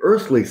mind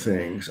earthly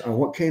things.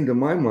 What came to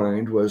my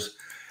mind was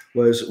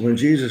when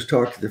Jesus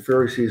talked to the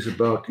Pharisees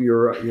about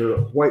your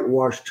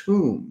whitewashed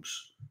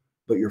tombs,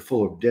 but you're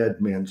full of dead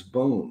men's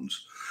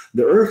bones.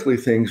 The earthly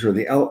things are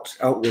the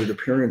outward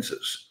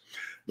appearances.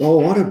 Oh,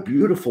 what a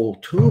beautiful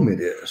tomb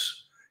it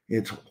is.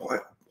 It's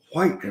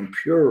white and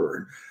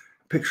pure,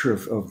 a picture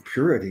of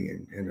purity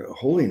and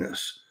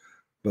holiness.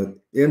 But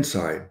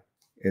inside,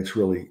 it's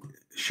really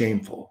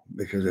shameful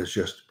because it's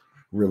just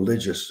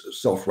religious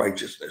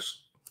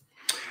self-righteousness.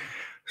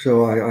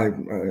 So I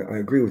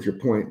agree with your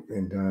point,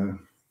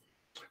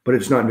 but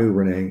it's not new,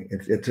 Renee.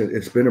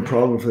 It's been a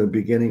problem from the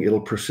beginning. It'll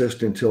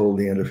persist until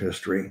the end of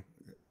history.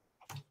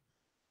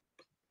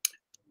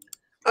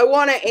 I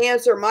want to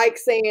answer Mike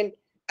saying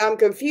I'm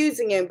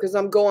confusing him because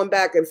I'm going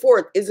back and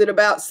forth. Is it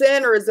about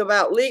sin or is it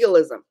about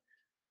legalism?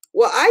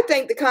 Well, I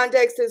think the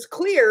context is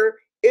clear.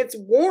 It's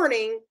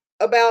warning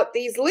about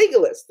these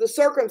legalists, the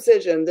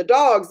circumcision, the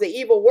dogs, the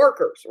evil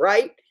workers,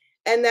 right?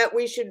 and that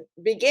we should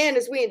begin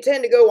as we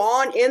intend to go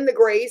on in the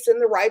grace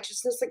and the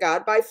righteousness of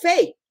God by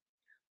faith.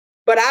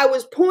 But I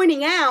was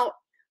pointing out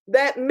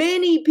that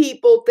many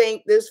people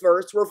think this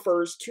verse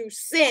refers to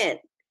sin,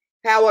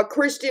 how a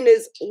Christian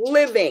is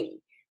living,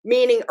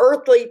 meaning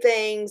earthly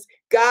things.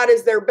 God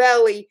is their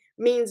belly,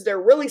 means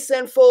they're really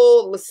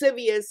sinful,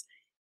 lascivious.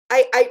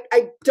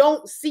 I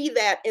don't see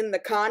that in the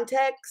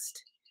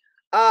context.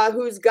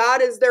 Whose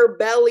God is their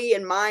belly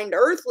and mind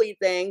earthly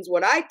things.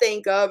 What I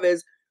think of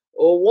is,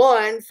 well,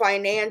 one,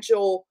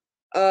 financial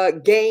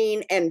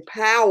gain and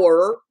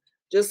power,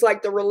 just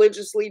like the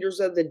religious leaders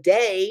of the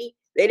day.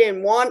 They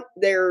didn't want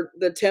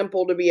the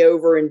temple to be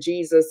over and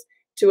Jesus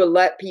to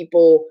let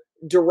people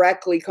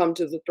directly come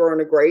to the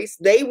throne of grace.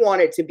 They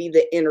wanted to be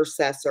the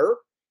intercessor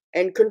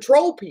and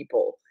control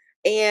people.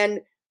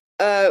 And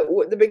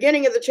the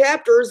beginning of the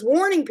chapter is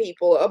warning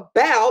people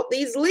about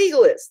these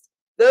legalists,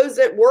 those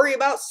that worry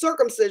about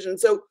circumcision.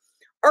 So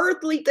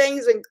earthly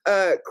things, and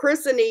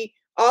Christine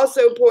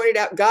also pointed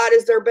out God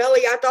is their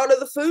belly. I thought of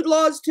the food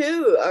laws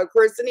too,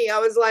 Christine. I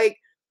was like,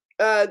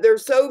 they're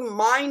so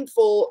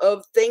mindful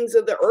of things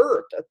of the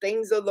earth,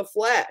 things of the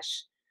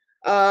flesh.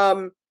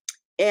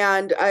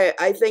 And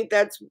I think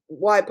that's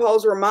why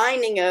Paul's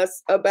reminding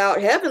us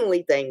about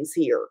heavenly things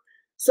here.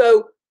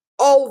 So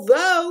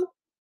although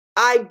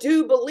I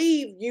do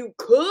believe you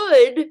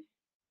could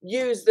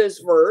use this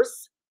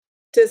verse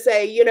to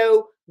say, you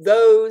know,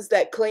 those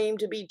that claim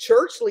to be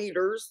church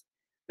leaders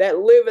that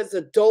live as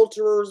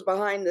adulterers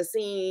behind the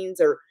scenes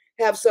or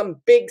have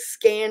some big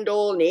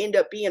scandal and they end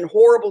up being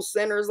horrible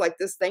sinners, like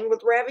this thing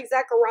with Ravi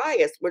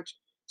Zacharias, which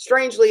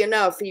strangely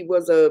enough, he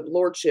was a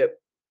lordship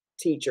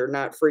teacher,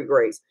 not free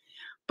grace.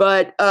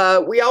 But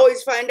we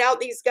always find out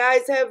these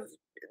guys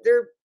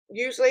they're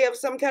usually have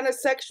some kind of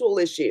sexual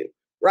issue,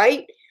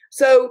 right?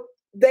 So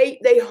they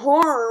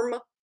harm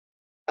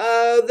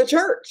the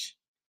church.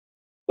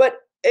 But,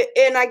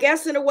 and I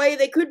guess in a way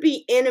they could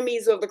be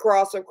enemies of the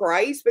cross of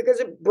Christ because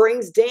it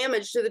brings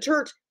damage to the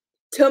church.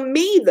 To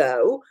me,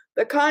 though,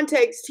 the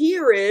context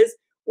here is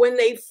when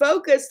they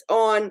focused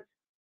on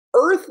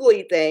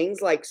earthly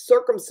things like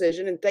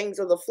circumcision and things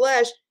of the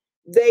flesh,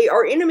 they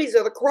are enemies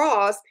of the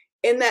cross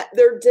in that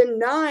they're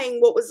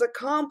denying what was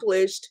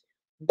accomplished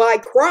by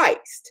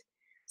Christ.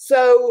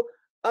 So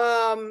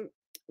the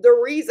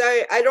reason,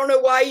 I don't know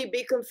why you'd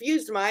be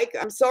confused, Mike.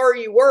 I'm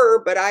sorry you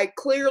were, but I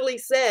clearly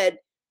said,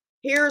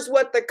 here's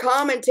what the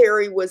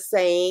commentary was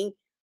saying.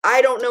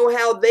 I don't know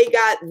how they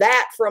got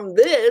that from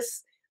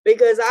this,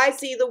 because I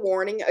see the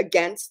warning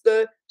against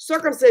the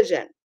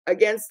circumcision,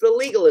 against the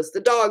legalists,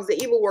 the dogs,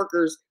 the evil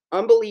workers,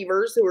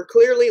 unbelievers who are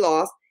clearly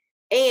lost.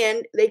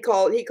 And he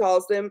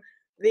calls them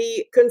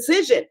the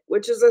concision,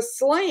 which is a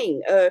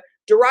slang, a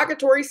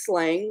derogatory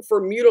slang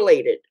for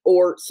mutilated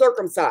or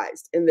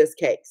circumcised in this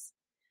case.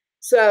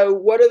 So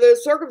what do the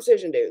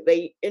circumcision do?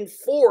 They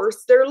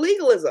enforce their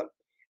legalism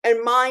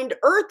and mind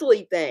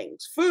earthly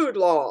things, food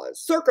laws,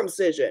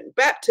 circumcision,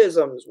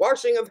 baptisms,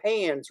 washing of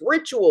hands,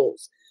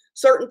 rituals,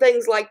 certain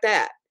things like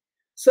that.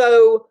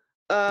 So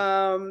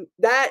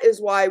that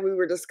is why we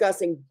were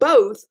discussing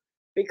both,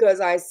 because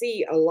I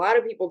see a lot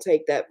of people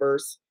take that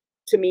verse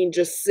to mean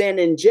just sin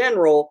in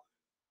general,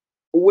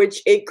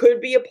 which it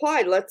could be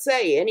applied. Let's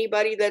say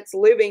anybody that's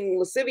living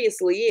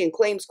lasciviously and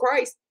claims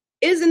Christ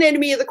is an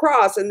enemy of the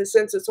cross in the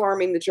sense it's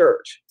harming the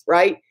church,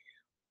 right?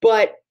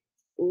 But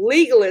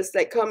legalists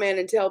that come in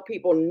and tell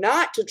people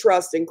not to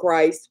trust in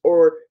Christ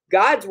or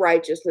God's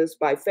righteousness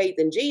by faith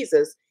in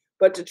Jesus,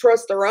 but to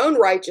trust their own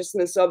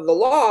righteousness of the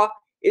law,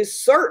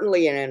 is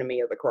certainly an enemy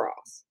of the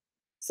cross.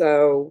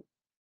 So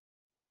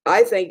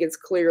I think it's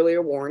clearly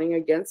a warning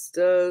against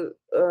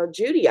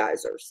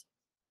Judaizers.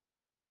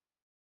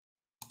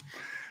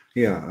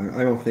 Yeah,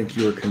 I don't think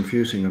you were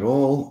confusing at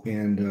all.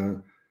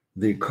 And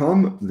the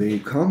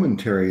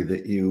commentary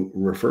that you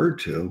referred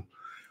to,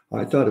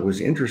 I thought it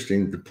was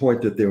interesting, the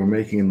point that they were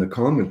making in the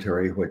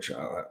commentary, which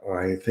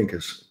I think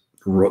is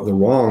the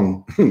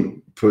wrong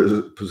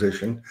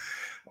position,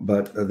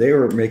 but they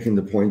were making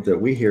the point that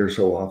we hear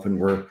so often,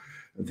 where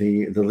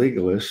the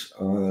legalists,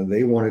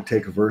 they want to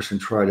take a verse and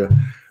try to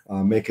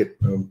make it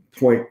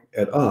point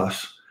at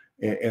us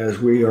as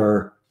we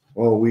are,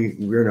 well,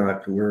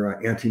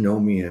 we're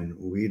antinomian.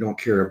 We don't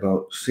care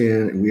about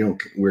sin.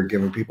 We're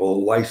giving people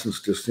a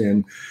license to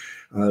sin.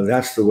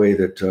 That's the way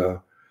that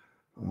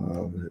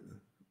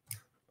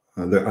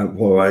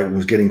I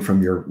was getting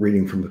from your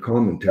reading from the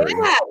commentary.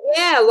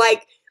 Yeah,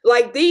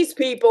 like these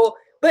people,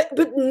 but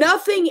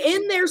nothing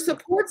in there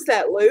supports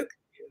that, Luke.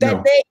 That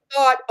no. They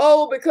thought,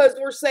 oh, because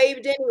we're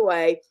saved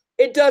anyway,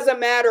 it doesn't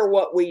matter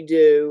what we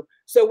do.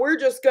 So we're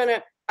just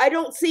gonna. I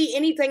don't see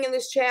anything in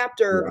this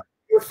chapter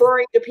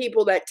referring to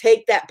people that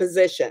take that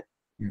position.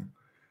 Yeah.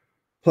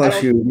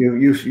 Plus,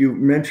 you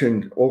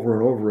mentioned over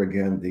and over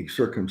again the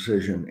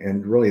circumcision,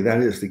 and really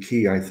that is the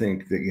key. I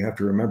think that you have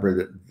to remember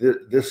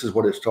that this is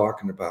what it's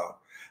talking about.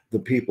 The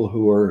people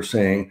who are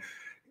saying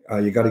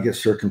you got to get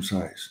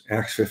circumcised.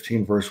 Acts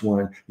 15 verse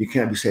 1. You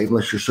can't be saved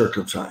unless you're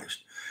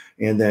circumcised.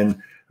 And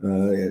then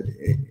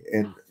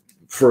and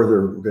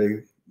further,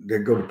 they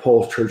go to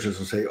Paul's churches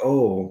and say,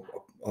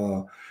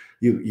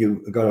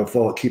 you got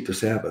to keep the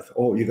Sabbath.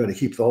 Oh, you got to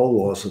keep all the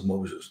laws of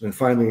Moses. And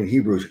finally in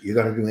Hebrews, you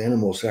got to do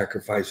animal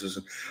sacrifices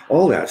and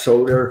all that.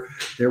 So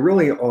they're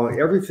really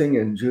everything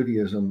in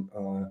Judaism.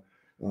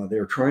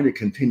 They're trying to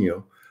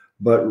continue,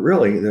 but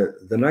really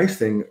the nice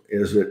thing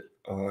is that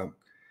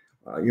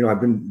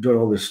I've been doing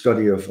all this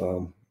study of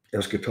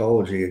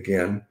eschatology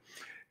again,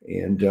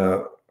 and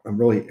I'm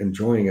really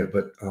enjoying it.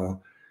 But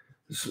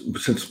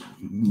since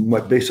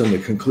based on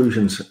the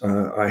conclusions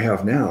I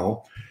have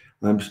now,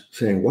 I'm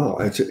saying, wow,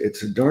 it's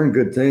a darn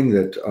good thing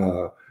that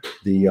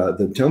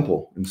the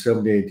temple in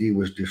 70 AD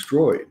was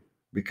destroyed,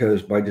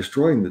 because by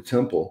destroying the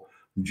temple,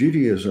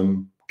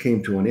 Judaism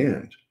came to an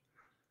end.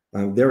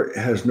 There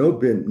has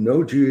been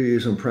no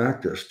Judaism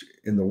practiced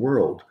in the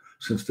world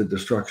since the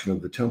destruction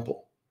of the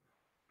temple.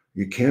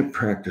 You can't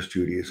practice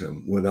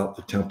Judaism without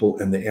the temple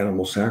and the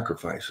animal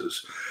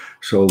sacrifices.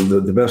 So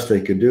the best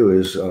they could do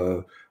is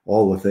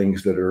all the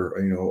things that are,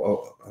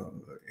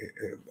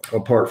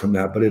 apart from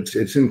that, but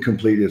it's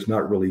incomplete. It's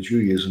not really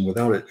Judaism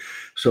without it.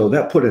 So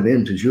that put an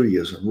end to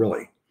Judaism,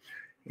 really.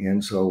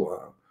 And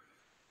so,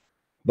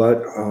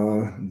 but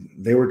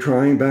they were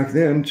trying back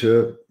then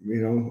to,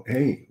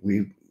 hey,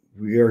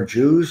 we are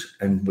Jews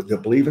and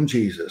that believe in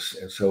Jesus.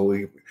 And so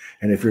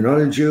and if you're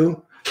not a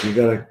Jew, you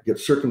got to get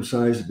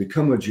circumcised to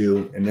become a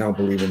Jew and now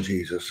believe in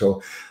Jesus.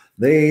 So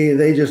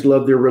they just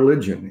love their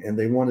religion and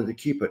they wanted to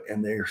keep it.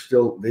 And they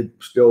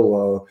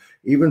still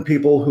even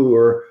people who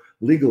are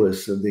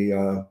legalists of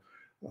the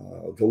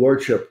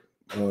lordship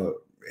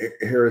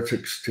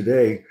heretics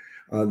today,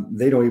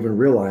 they don't even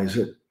realize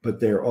it,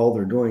 but all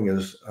they're doing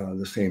is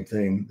the same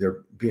thing.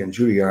 They're being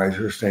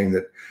Judaizers, saying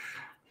that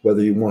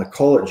whether you want to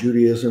call it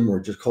Judaism or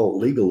just call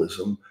it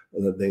legalism,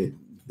 that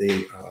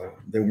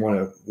they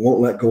won't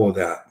let go of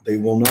that. They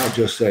will not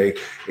just say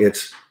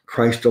it's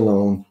Christ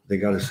alone. They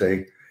got to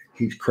say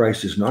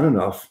Christ is not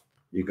enough.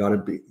 You got to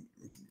be,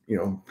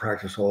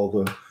 practice all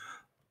the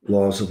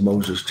laws of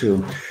Moses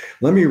too.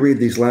 Let me read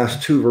these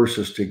last two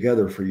verses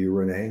together for you,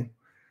 Renee.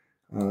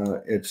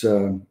 It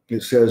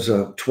says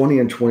 20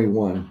 and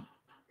 21.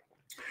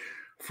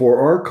 For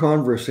our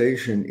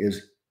conversation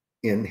is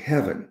in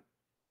heaven,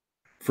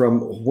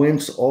 from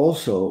whence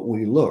also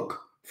we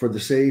look for the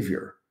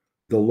Savior,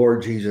 the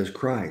Lord Jesus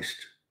Christ,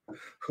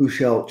 who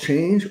shall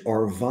change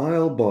our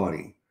vile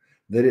body,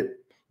 that it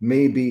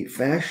may be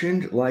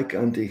fashioned like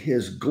unto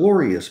his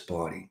glorious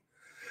body,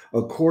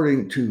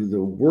 according to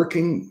the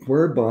working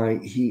whereby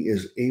he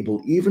is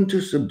able even to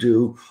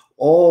subdue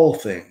all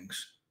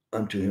things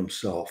unto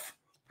himself.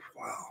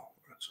 Wow.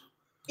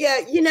 Yeah,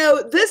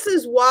 this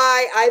is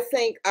why I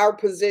think our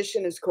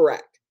position is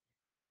correct.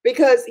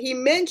 Because he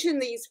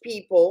mentioned these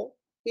people.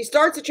 He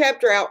starts the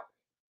chapter out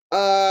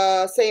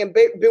saying,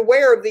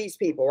 beware of these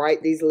people,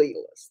 right? These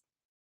legalists.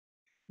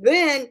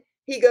 Then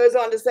he goes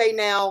on to say,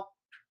 now,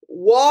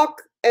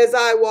 walk as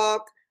I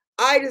walk.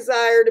 I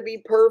desire to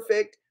be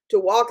perfect, to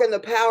walk in the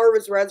power of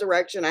his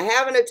resurrection. I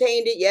haven't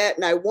attained it yet,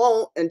 and I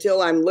won't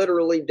until I'm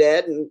literally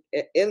dead and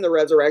in the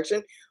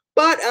resurrection.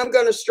 But I'm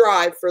going to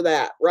strive for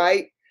that,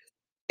 right?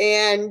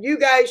 And you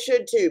guys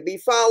should too, be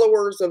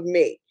followers of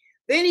me.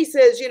 Then he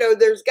says,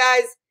 there's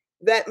guys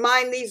that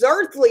mind these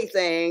earthly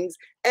things,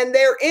 and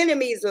they're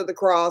enemies of the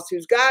cross,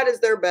 whose God is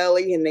their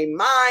belly, and they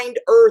mind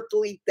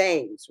earthly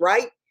things,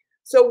 right?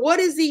 So what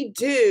does he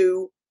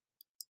do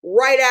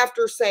right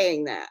after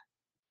saying that?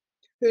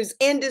 Whose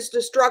end is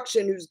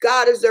destruction, whose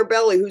God is their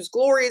belly, whose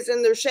glory is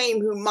in their shame,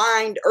 who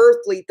mind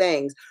earthly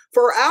things.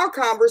 For our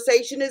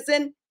conversation is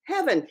in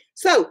heaven.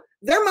 So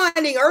they're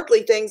minding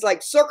earthly things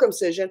like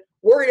circumcision,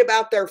 worried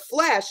about their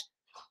flesh,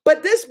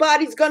 but this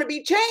body's going to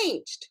be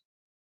changed.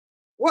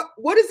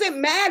 What does it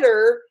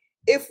matter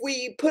if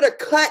we put a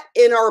cut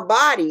in our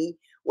body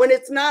when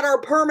it's not our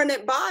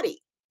permanent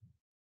body?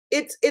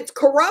 It's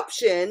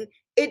corruption.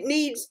 It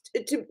needs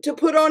to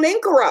put on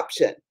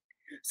incorruption.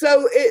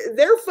 So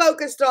they're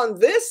focused on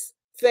this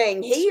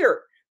thing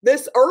here,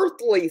 this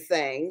earthly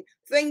thing,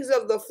 things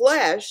of the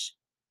flesh,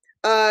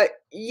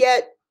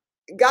 yet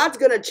God's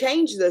going to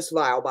change this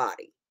vile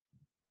body.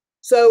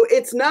 So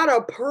it's not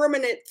a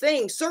permanent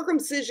thing.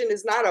 Circumcision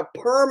is not a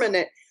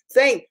permanent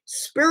thing.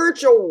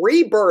 Spiritual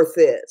rebirth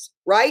is,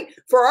 right?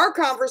 For our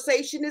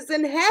conversation is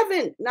in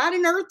heaven, not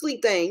in earthly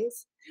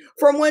things,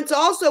 from whence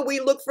also we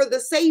look for the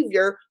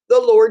Savior, the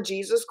Lord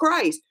Jesus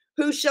Christ,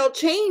 who shall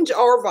change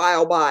our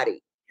vile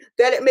body,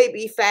 that it may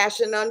be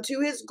fashioned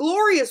unto his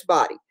glorious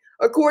body,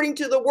 according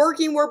to the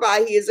working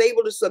whereby he is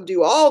able to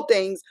subdue all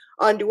things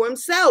unto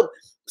himself.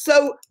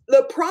 So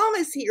the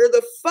promise here,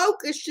 the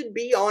focus should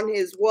be on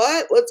his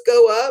what? Let's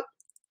go up.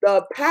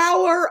 The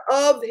power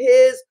of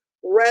his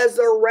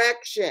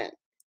resurrection,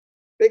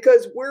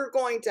 because we're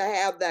going to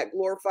have that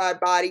glorified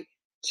body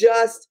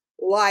just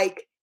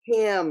like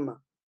him.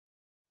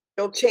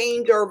 He'll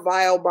change our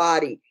vile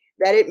body,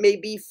 that it may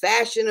be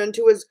fashioned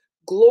unto his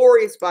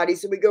glorious body.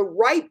 So we go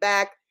right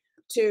back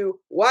to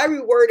why are we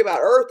worried about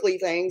earthly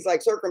things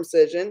like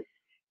circumcision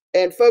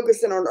and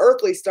focusing on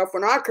earthly stuff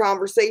when our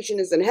conversation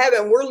is in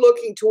heaven. We're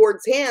looking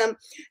towards him,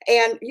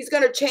 and he's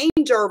going to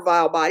change our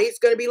vile body. It's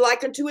going to be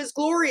like unto his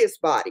glorious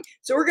body.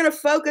 So we're going to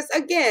focus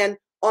again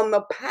on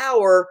the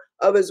power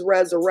of his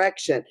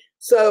resurrection.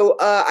 So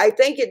I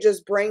think it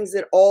just brings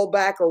it all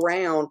back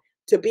around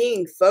to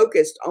being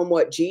focused on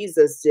what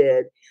Jesus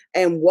did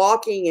and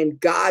walking in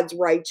God's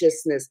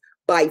righteousness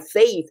by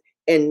faith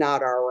and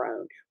not our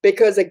own.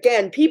 Because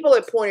again, people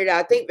have pointed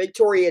out, I think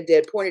Victoria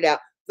did, pointed out,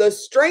 the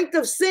strength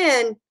of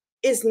sin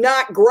is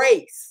not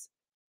grace.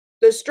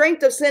 The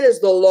strength of sin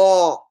is the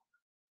law.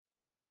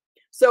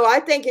 So I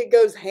think it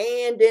goes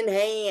hand in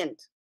hand.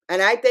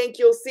 And I think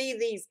you'll see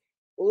these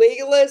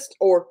legalists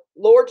or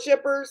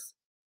lordshippers,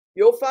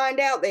 you'll find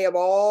out they have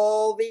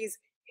all these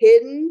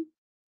hidden.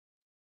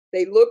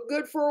 They look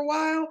good for a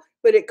while,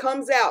 but it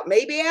comes out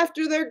maybe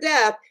after their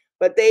death,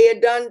 but they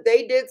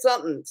did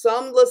something,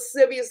 some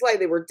lascivious life.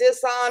 They were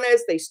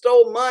dishonest. They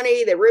stole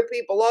money. They ripped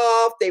people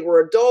off. They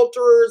were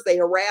adulterers. They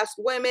harassed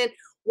women,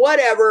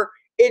 whatever.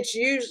 It's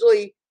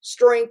usually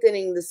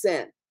strengthening the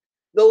sin.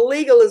 The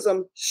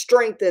legalism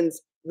strengthens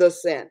the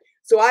sin.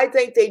 So I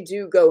think they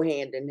do go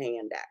hand in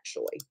hand,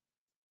 actually.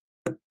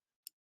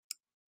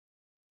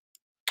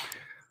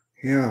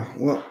 Yeah,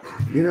 well,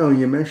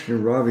 you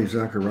mentioned Ravi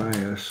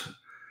Zacharias,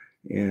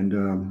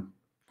 and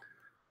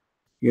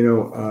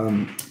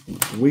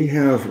we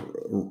have,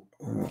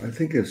 I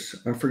think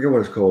I forget what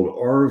it's called,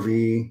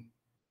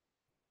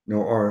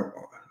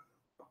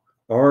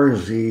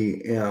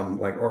 RZM,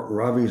 like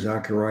Ravi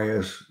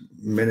Zacharias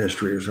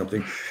Ministry or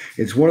something.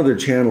 It's one of the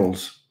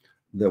channels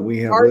that we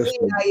have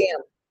listed.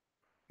 RZIM.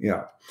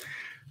 Yeah,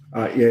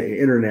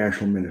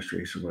 international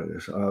ministry, so what it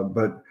is.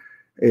 But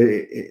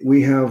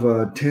we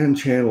have 10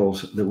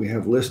 channels that we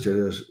have listed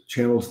as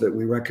channels that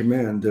we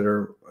recommend that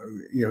are,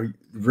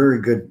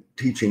 very good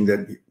teaching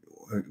that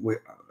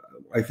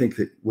I think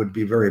that would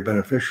be very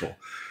beneficial.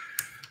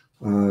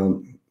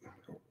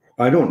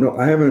 I don't know.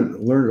 I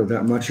haven't learned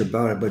that much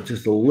about it, but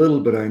just a little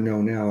bit I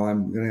know now.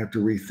 I'm going to have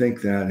to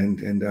rethink that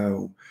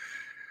and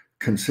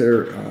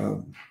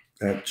consider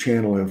that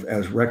channel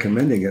as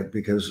recommending it,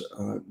 because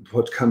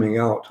what's coming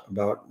out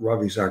about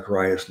Ravi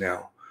Zacharias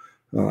now.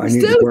 I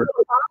need to work.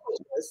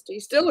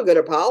 He's still a good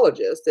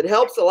apologist. It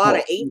helps a lot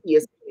of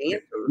atheists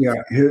answers. Yeah,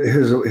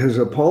 his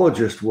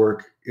apologist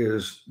work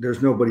is,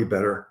 there's nobody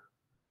better.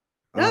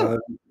 No.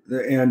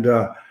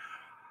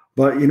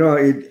 But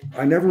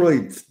I never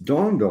really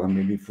dawned on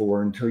me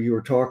before until you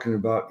were talking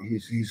about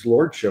his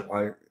lordship.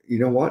 I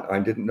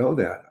didn't know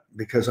that,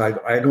 because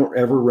I don't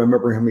ever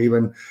remember him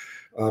even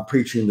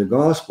preaching the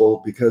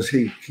gospel, because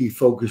he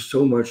focused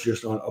so much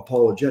just on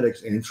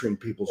apologetics, answering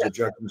people's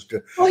objections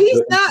to. Well,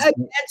 he's not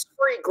against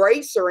free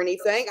grace or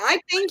anything. I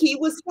think he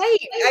was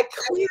saved. I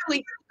clearly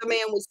think the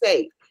man was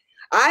saved.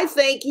 I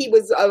think he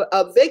was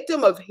a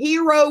victim of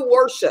hero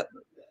worship.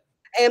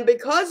 And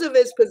because of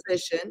his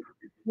position,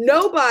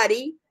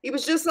 he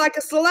was just like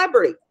a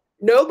celebrity.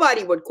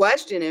 Nobody would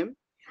question him.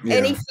 Yeah.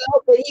 And he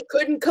felt that he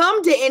couldn't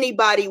come to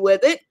anybody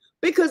with it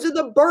because of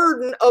the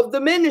burden of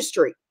the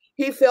ministry.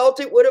 He felt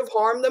it would have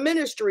harmed the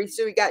ministry.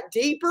 So he got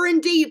deeper and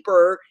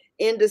deeper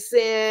into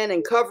sin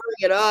and covering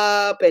it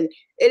up. And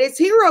it's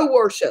hero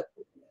worship.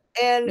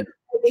 And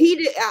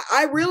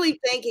I really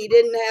think he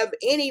didn't have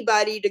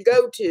anybody to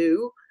go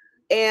to.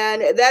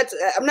 And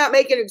I'm not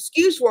making an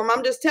excuse for him.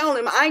 I'm just telling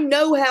him, I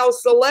know how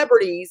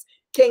celebrities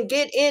can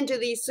get into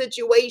these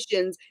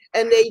situations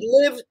and they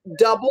live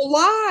double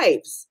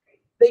lives.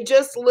 They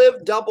just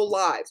live double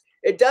lives.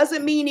 It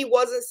doesn't mean he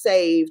wasn't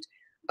saved.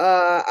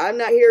 I'm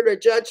not here to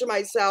judge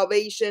my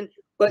salvation,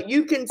 but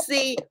you can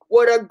see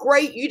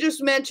you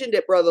just mentioned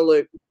it, Brother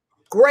Luke,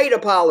 great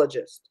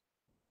apologist.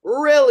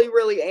 Really,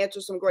 really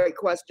answer some great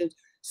questions.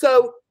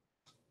 So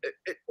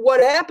what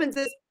happens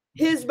is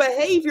his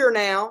behavior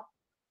now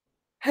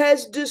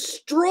has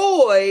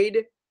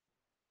destroyed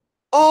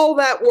all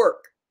that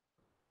work.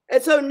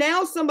 And so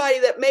now somebody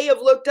that may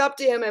have looked up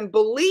to him and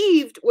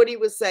believed what he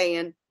was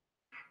saying,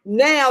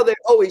 now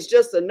he's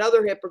just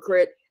another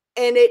hypocrite.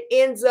 And it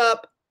ends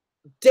up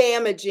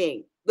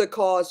damaging the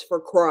cause for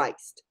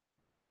Christ.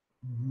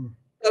 Mm-hmm.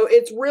 So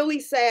it's really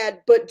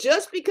sad. But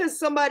just because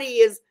somebody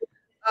is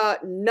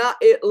not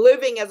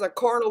living as a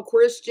carnal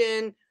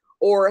Christian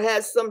or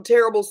has some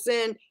terrible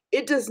sin,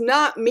 it does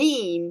not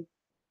mean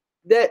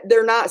that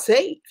they're not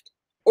saved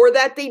or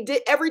that they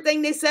did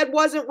everything they said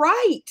wasn't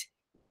right.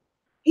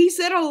 He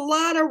said a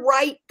lot of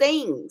right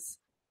things.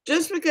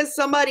 Just because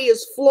somebody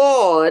is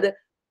flawed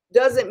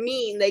doesn't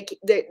mean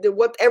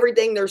what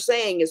everything they're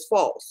saying is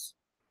false,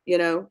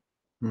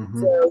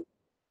 Mm-hmm. So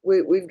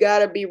we've got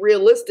to be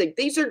realistic.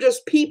 These are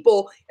just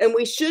people, and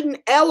we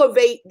shouldn't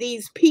elevate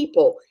these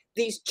people,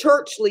 these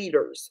church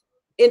leaders,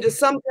 into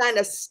some kind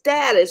of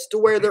status to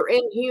where they're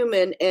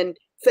inhuman and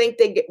think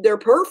they're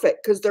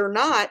perfect, because they're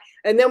not.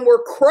 And then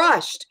we're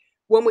crushed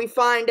when we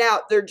find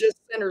out they're just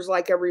sinners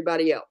like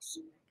everybody else.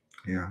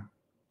 Yeah.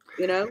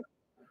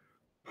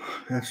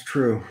 That's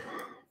true.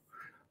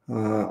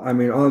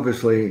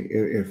 Obviously,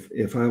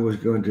 if I was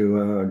going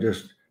to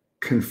just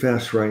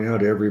confess right now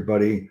to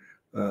everybody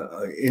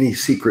any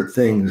secret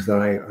things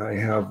that I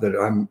have that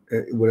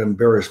it would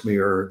embarrass me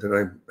or that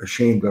I'm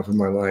ashamed of in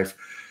my life,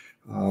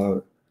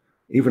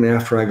 even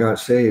after I got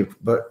saved.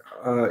 But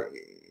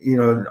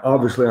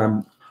obviously,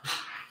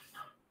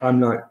 I'm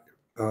not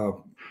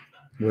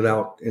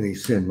without any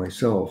sin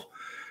myself,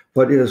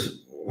 but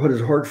what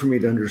is hard for me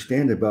to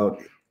understand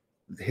about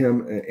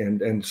him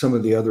and some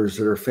of the others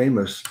that are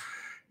famous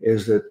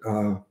is that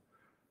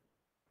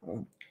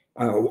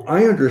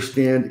I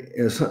understand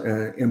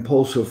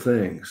impulsive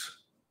things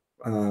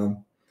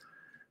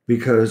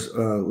because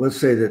let's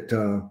say that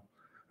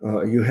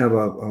you have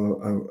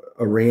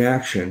a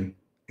reaction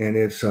and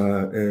it's I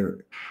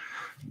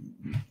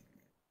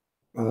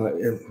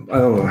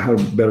don't know how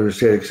better to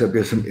say it except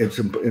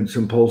it's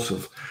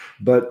impulsive,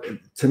 but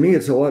to me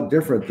it's a lot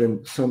different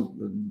than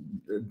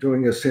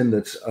doing a sin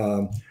that's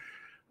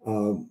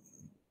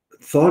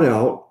thought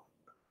out,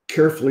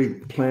 carefully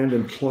planned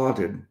and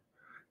plotted.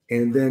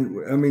 And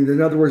then, I mean,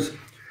 in other words,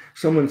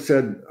 someone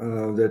said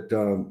that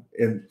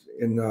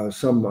in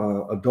some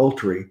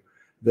adultery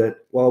that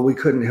while we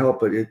couldn't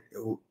help it,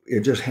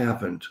 it just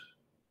happened.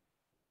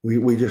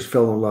 We just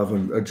fell in love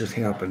and it just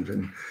happened.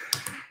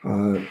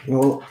 And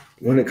well,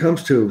 when it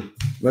comes to,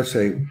 let's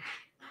say,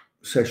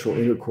 sexual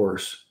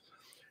intercourse,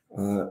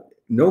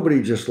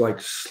 nobody just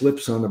like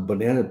slips on a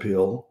banana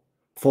peel,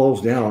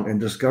 falls down, and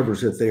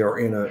discovers that they are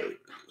in a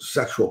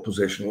sexual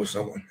position with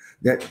someone.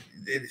 That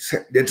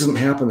it doesn't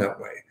happen that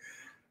way.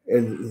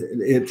 And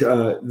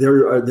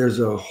there's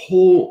a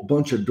whole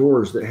bunch of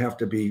doors that have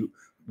to be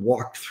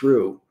walked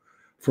through,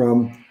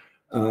 from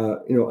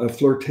a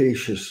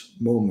flirtatious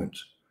moment,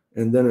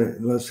 and then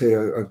let's say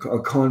a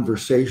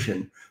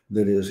conversation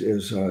that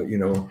is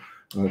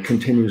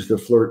continues the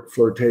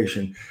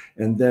flirtation,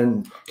 and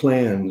then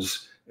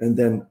plans, and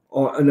then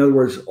in other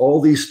words,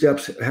 all these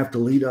steps have to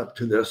lead up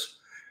to this,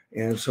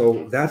 and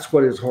so that's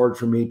what is hard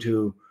for me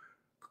to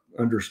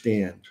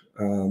understand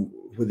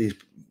with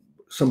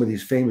some of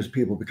these famous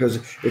people, because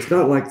it's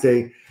not like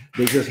they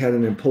just had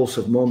an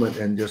impulsive moment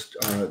and just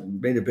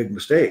made a big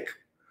mistake.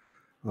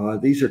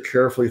 These are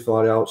carefully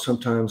thought out,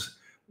 sometimes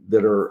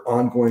that are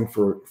ongoing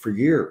for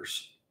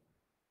years.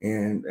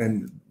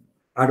 And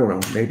I don't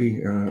know,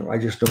 maybe I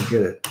just don't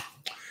get it.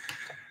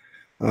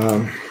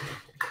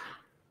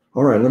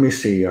 All right, let me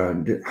see.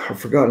 I've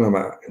forgotten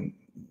about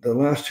the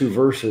last two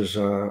verses.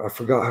 I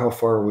forgot how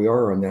far we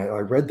are on that. I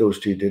read those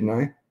two, didn't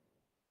I,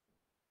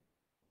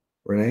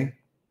 Renee?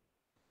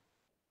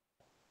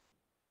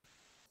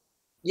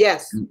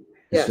 Yes.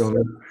 Yes.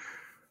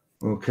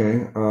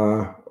 Okay.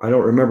 I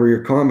don't remember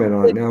your comment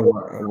on it now.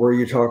 Were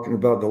you talking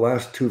about the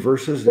last two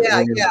verses? Yeah.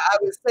 I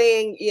was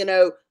saying,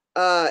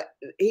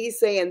 he's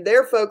saying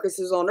their focus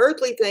is on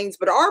earthly things,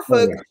 but our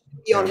focus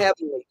should be on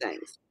heavenly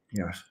things.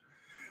 Yes.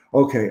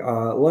 Okay.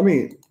 I'll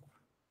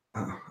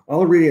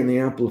read it in the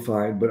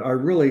Amplified, but I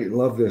really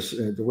love this,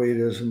 the way it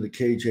is in the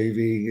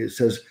KJV. It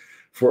says,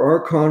 "For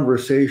our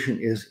conversation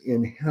is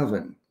in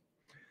heaven."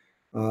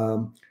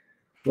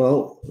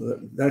 Well,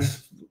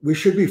 we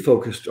should be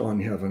focused on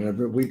heaven.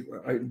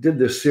 I did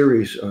this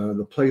series,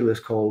 the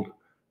playlist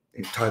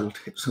titled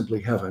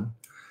simply Heaven,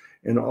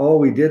 and all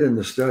we did in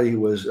the study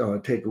was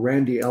take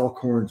Randy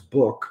Alcorn's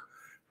book,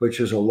 which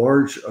is a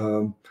large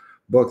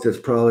book that's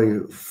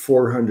probably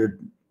 400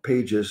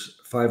 pages,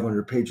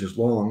 500 pages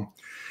long,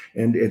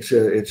 and it's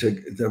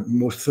the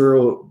most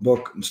thorough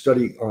book and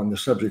study on the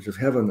subject of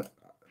heaven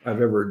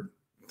I've ever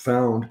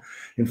found.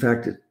 In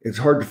fact, it's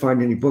hard to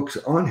find any books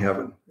on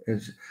heaven.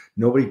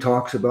 Nobody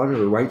talks about it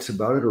or writes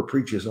about it or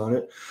preaches on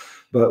it.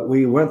 But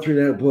we went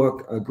through that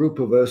book. A group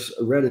of us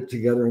read it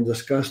together and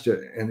discussed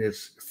it. And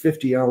it's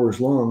 50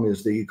 hours long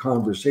is the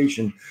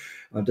conversation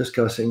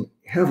discussing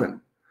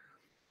heaven.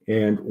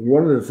 And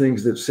one of the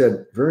things that's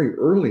said very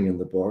early in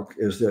the book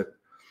is that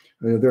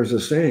there's a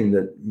saying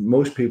that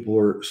most people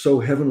are so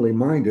heavenly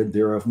minded,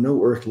 they're of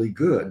no earthly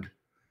good.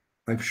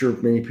 I'm sure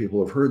many people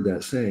have heard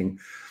that saying.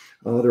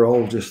 They're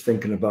all just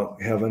thinking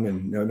about heaven,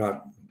 and they're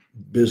not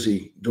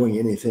busy doing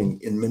anything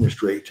in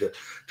ministry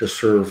to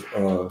serve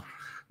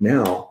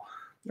now.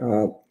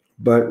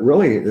 But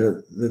really,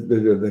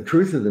 the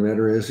truth of the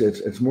matter is,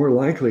 it's more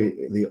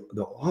likely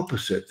the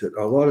opposite, that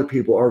a lot of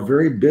people are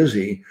very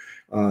busy,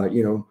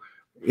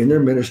 in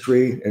their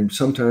ministry, and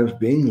sometimes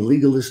being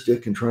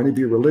legalistic and trying to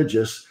be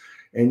religious,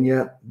 and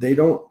yet they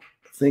don't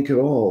think at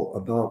all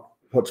about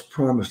what's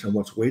promised and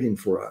what's waiting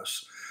for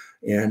us.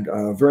 And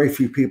very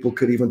few people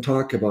could even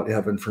talk about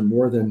heaven for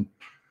more than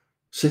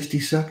 60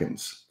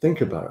 seconds.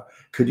 Think about it.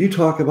 Could you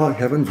talk about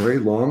heaven very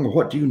long?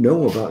 What do you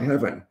know about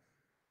heaven?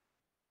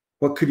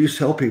 What could you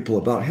tell people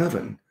about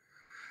heaven?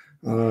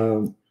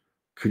 Could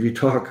you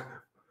talk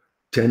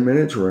 10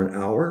 minutes or an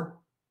hour,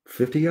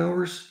 50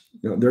 hours?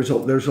 There's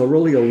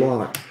really a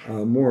lot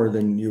more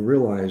than you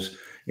realize.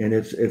 And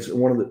it's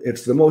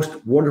the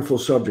most wonderful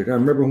subject. I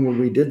remember when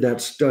we did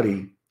that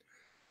study,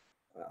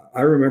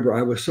 I remember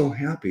I was so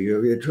happy.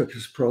 It took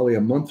us probably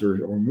a month or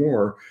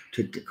more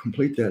to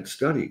complete that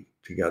study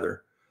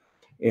together.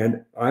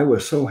 And I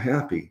was so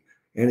happy.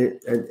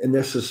 And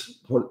this is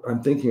what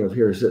I'm thinking of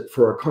here, is that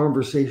for our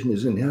conversation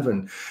is in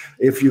heaven.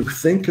 If you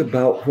think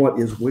about what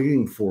is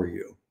waiting for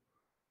you,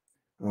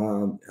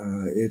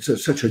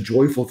 it's such a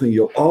joyful thing.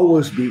 You'll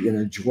always be in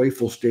a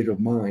joyful state of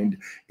mind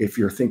if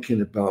you're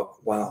thinking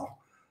about, wow,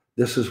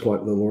 this is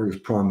what the Lord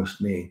has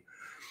promised me.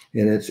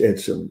 And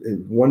it's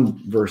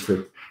one verse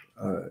that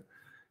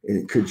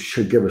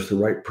should give us the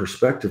right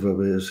perspective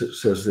of it. Is it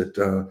says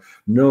that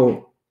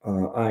no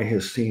eye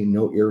has seen,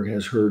 no ear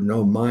has heard,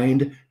 no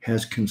mind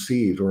has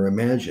conceived or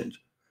imagined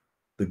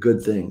the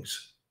good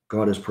things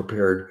God has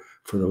prepared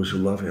for those who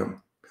love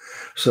Him.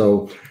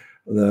 So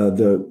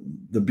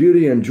the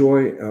beauty and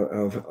joy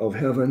of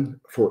heaven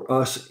for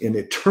us in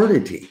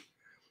eternity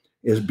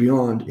is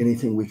beyond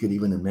anything we could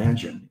even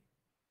imagine.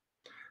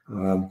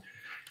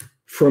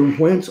 From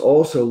whence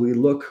also we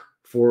look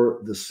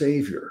for the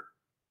Savior,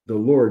 the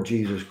Lord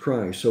Jesus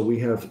Christ. So we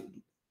have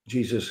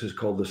Jesus is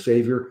called the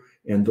Savior,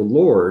 and the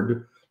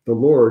Lord. The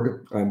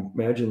Lord, I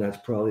imagine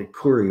that's probably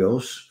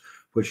kurios,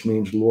 which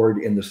means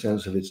Lord in the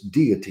sense of its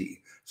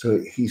deity. So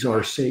He's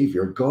our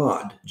Savior,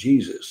 God,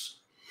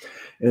 Jesus.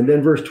 And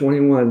then verse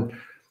 21,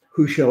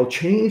 who shall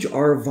change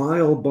our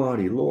vile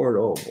body. Lord,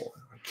 oh boy,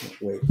 I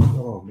can't wait.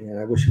 Oh man,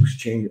 I wish it was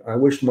changed. I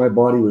wish my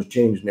body was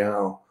changed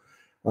now.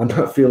 I'm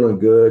not feeling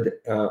good.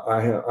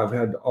 I've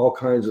had all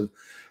kinds of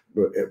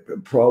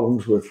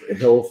problems with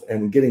health,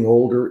 and getting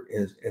older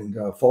and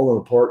falling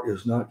apart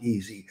is not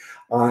easy.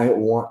 I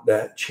want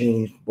that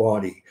changed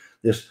body.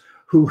 This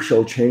who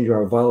shall change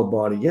our vile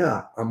body?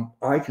 Yeah,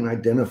 I can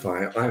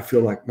identify it. I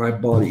feel like my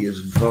body is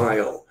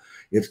vile.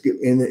 It's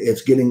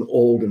getting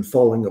old and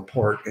falling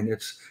apart, and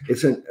it's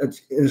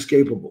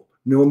inescapable.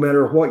 No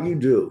matter what you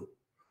do,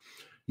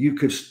 you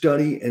could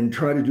study and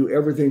try to do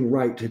everything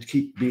right to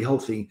be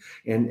healthy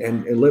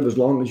and live as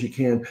long as you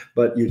can,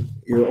 but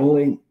you're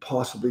only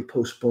possibly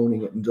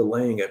postponing it and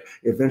delaying it.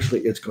 Eventually,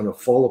 it's going to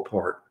fall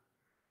apart.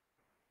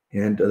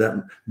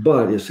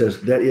 But it says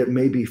that it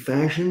may be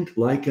fashioned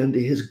like unto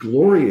His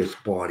glorious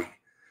body.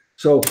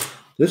 So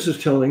this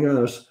is telling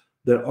us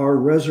that our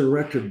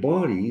resurrected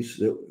bodies,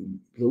 that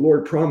the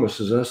Lord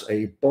promises us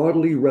a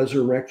bodily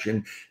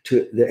resurrection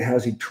that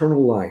has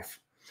eternal life.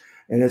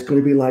 And it's going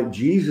to be like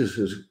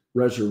Jesus's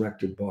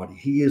resurrected body.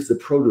 He is the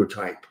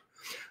prototype.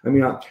 I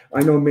mean,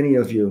 I know many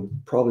of you,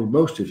 probably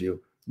most of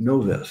you,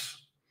 know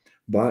this,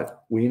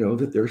 but we know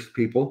that there's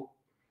people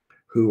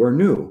who are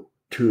new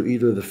to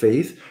either the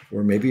faith,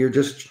 or maybe you're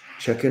just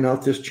checking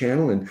out this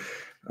channel, and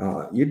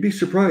you'd be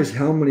surprised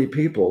how many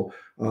people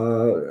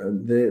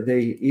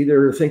they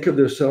either think of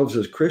themselves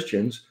as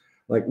Christians,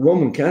 like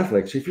Roman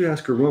Catholics. If you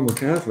ask a Roman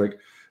Catholic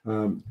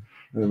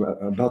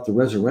about the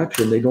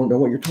resurrection, they don't know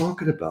what you're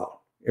talking about.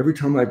 Every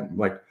time I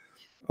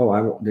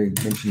won't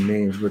mention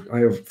names, but I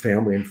have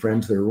family and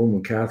friends that are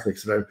Roman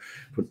Catholics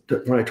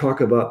when I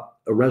talk about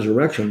a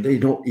resurrection, they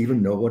don't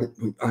even know what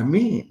I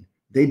mean.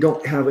 They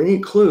don't have any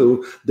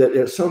clue that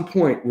at some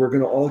point we're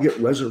going to all get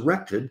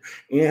resurrected,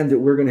 and that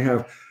we're going to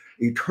have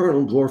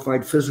eternal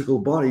glorified physical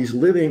bodies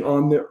living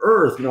on the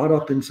earth, not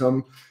up in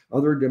some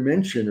other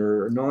dimension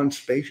or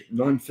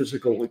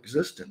non-physical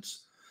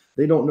existence.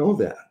 They don't know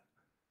that.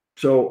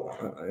 So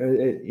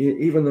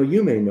even though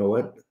you may know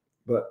it,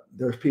 but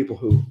there's people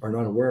who are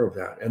not aware of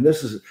that. And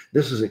this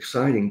is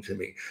exciting to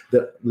me,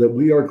 that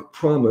we are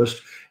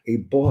promised a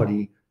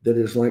body that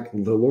is like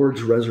the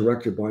Lord's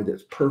resurrected body,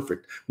 that's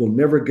perfect, will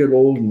never get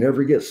old,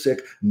 never get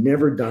sick,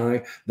 never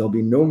die. There'll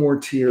be no more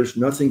tears,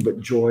 nothing but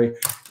joy.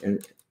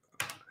 And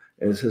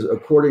it says,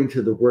 according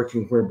to the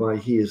working whereby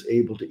He is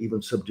able to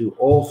even subdue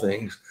all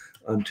things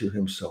unto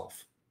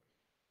Himself.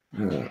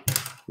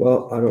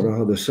 Well, I don't know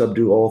how to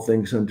subdue all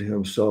things unto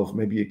Himself.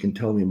 Maybe you can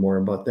tell me more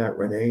about that,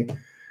 Renee.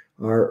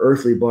 Our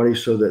earthly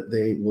bodies, so that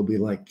they will be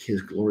like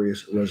His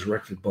glorious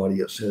resurrected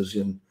body, it says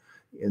in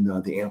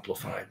the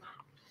Amplified.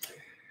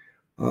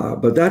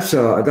 But that's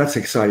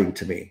exciting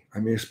to me. I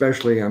mean,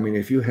 especially,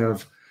 if you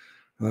have,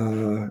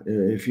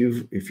 if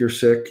you're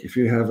sick, if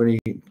you have any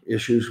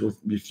issues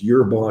with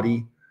your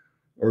body,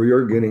 or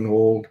you're getting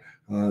old,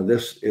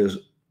 this is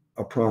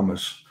a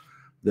promise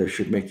that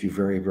should make you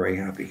very, very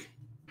happy.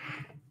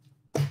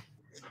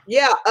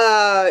 Yeah,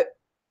 I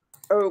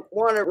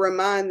want to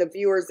remind the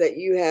viewers that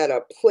you had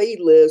a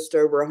playlist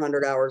over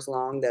 100 hours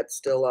long that's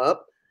still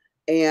up.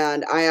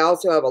 And I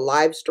also have a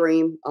live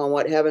stream on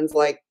what heaven's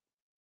like,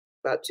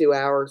 about 2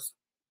 hours.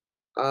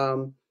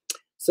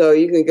 So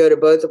you can go to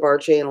both of our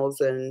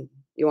channels, and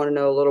you want to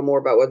know a little more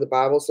about what the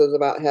Bible says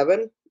about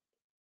heaven.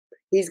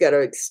 He's got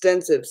an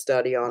extensive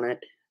study on it.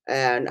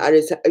 And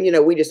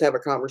we just have a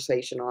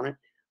conversation on it.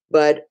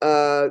 But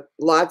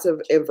lots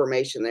of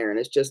information there, and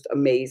it's just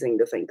amazing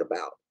to think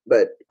about.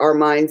 But our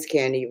minds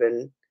can't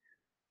even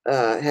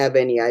have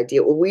any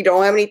idea. We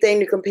don't have anything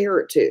to compare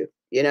it to,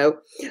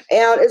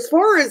 And as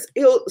far as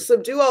He'll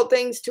subdue all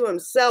things to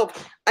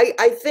Himself,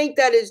 I think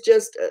that is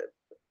just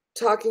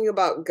talking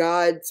about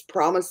God's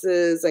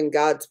promises and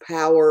God's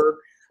power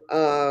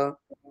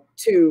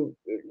to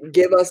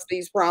give us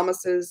these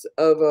promises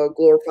of a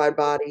glorified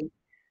body.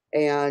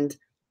 And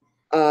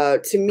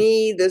to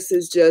me, this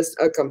is just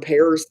a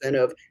comparison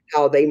of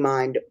how they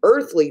mind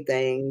earthly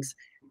things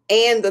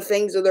and the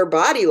things of their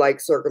body, like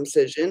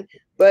circumcision.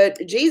 But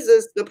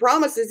Jesus, the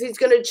promise is He's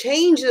going to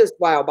change this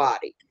vile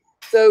body.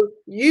 So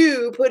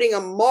you putting a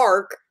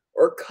mark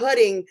or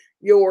cutting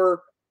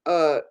your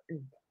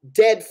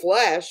dead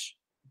flesh,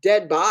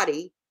 dead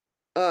body,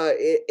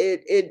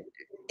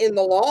 in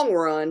the long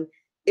run,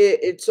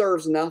 it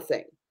serves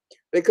nothing,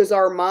 because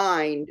our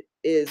mind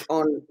is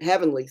on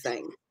heavenly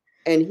things,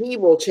 and he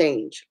will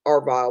change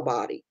our vile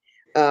body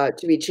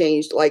to be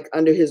changed like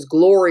under his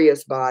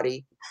glorious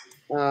body.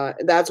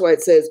 That's why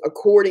it says,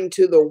 according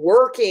to the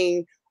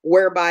working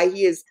whereby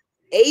he is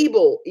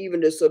able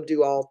even to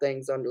subdue all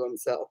things unto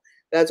himself.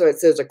 That's why it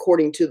says,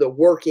 according to the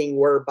working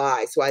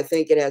whereby. So I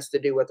think it has to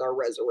do with our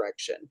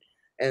resurrection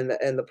and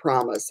the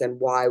promise, and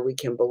why we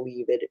can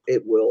believe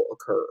it will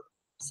occur.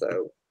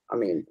 So, I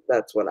mean,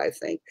 that's what I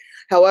think.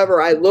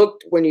 However,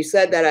 when you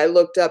said that, I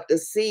looked up to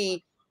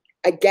see,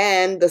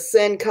 again, the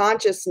sin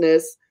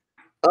consciousness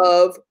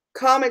of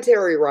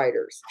commentary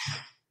writers.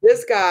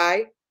 This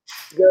guy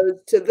goes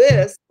to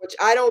this, which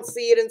I don't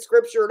see it in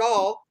scripture at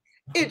all.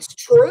 It's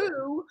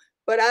true,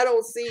 but I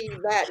don't see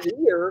that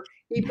here.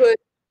 He put,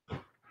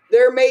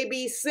 there may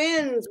be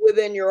sins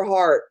within your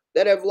heart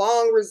that have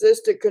long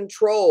resisted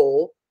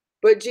control,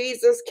 but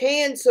Jesus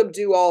can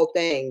subdue all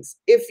things.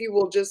 If you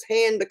will just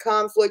hand the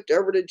conflict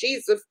over to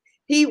Jesus,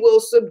 he will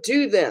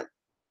subdue them.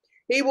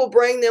 He will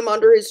bring them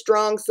under his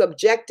strong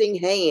subjecting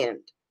hand.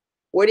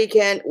 What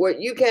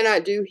you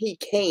cannot do, he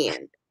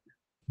can.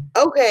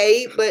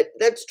 Okay, but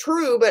that's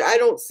true, but I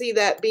don't see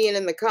that being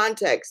in the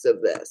context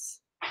of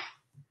this.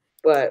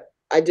 But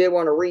I did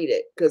want to read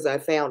it because I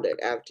found it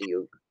after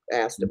you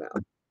asked about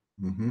it.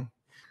 Mm-hmm.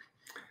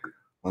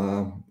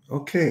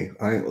 Okay,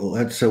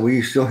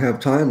 we still have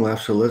time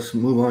left, so let's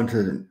move on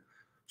to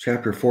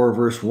chapter 4,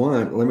 verse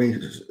 1. Let me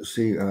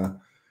see,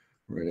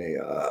 Renee,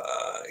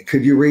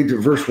 could you read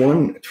verse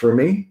 1 for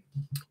me?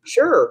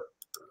 Sure.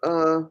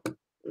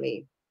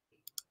 Me.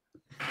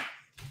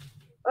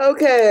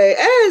 Okay,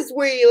 as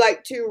we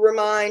like to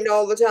remind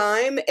all the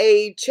time,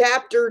 a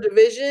chapter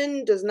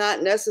division does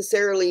not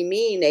necessarily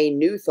mean a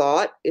new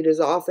thought. It is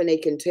often a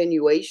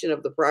continuation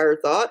of the prior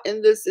thought,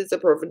 and this is a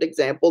perfect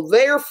example.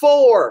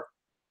 Therefore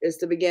is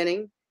the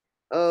beginning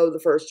of the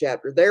first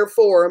chapter.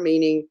 Therefore,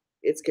 meaning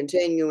it's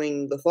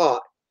continuing the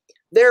thought.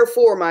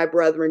 Therefore, my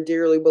brethren,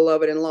 dearly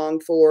beloved and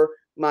longed for,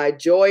 my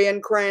joy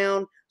and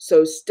crown,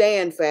 so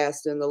stand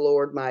fast in the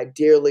Lord, my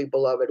dearly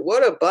beloved.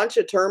 What a bunch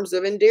of terms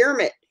of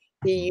endearment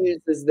he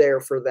uses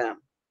there for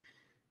them.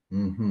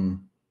 Mm-hmm.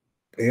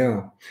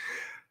 Yeah.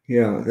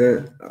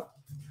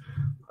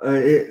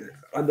 I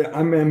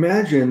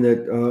imagine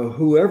that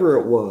whoever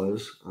it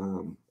was,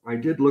 I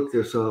did look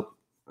this up.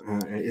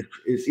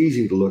 It's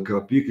easy to look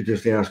up. You could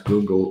just ask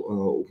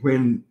Google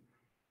when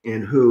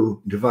and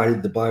who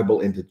divided the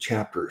Bible into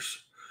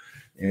chapters.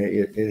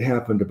 It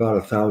happened about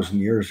 1,000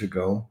 years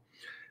ago,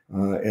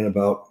 and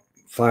about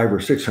 500 or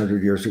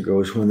 600 years ago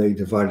is when they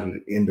divided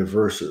it into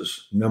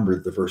verses,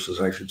 numbered the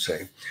verses, I should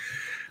say.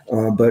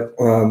 But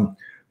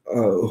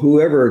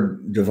whoever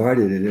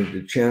divided it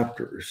into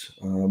chapters,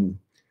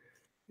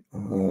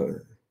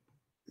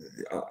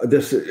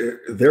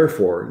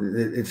 therefore,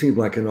 it seemed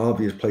like an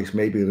obvious place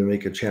maybe to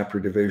make a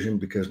chapter division,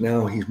 because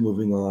now he's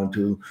moving on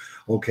to,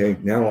 okay,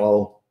 now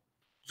I'll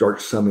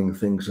start summing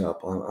things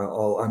up.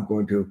 I'm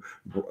going to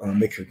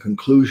make a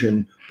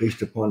conclusion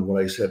based upon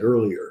what I said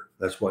earlier.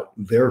 That's what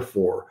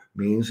therefore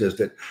means, is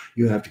that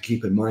you have to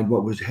keep in mind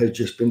what has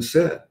just been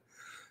said.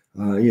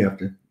 You have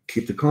to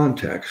keep the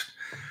context.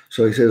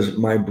 So he says,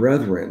 my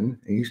brethren,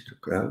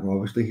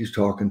 obviously he's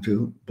talking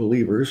to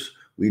believers.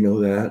 We know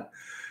that.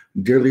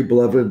 Dearly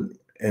beloved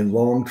and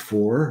longed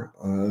for.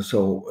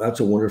 So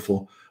that's a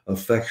wonderful,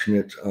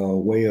 affectionate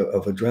way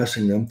of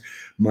addressing them.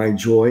 My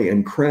joy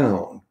and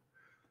crown.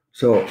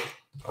 So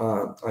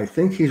I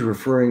think he's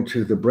referring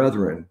to the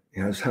brethren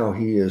as how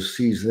he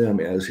sees them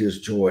as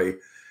his joy.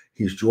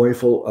 He's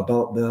joyful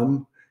about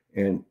them,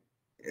 and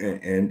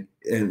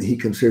he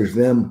considers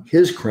them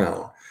his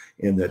crown.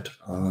 In that,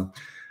 I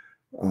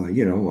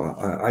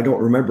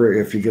don't remember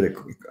if you get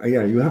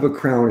you have a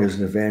crown as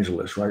an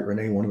evangelist, right,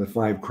 Renee? One of the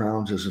 5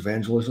 crowns is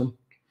evangelism.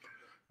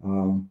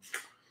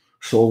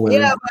 Soul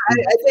winning. Yeah,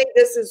 I think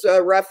this is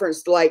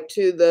referenced like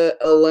to the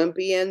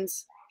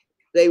Olympians.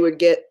 They would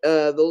get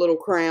the little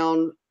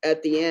crown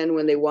at the end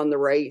when they won the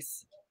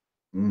race.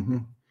 Mm-hmm.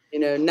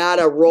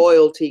 Not a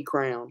royalty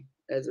crown,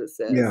 as it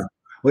says. Yeah.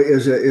 Well,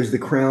 is the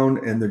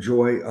crown and the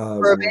joy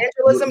for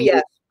evangelism?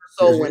 Yes.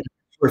 For soul winning.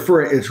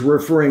 It's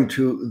referring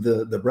to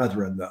the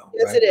brethren, though.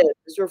 Yes, right? It is.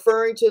 It's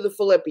referring to the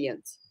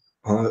Philippians.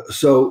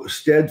 So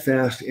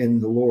steadfast in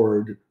the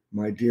Lord,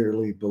 my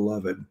dearly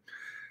beloved.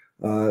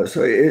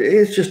 So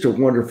it's just a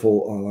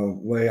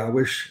wonderful way. I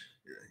wish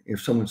if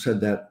someone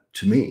said that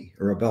to me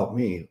or about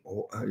me,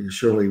 it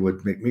surely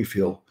would make me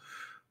feel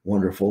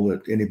wonderful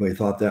that anybody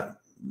thought that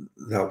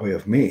way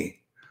of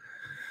me.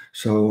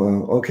 So,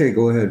 okay,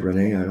 go ahead,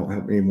 Renee. I don't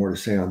have any more to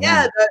say on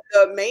that. Yeah,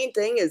 the main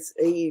thing is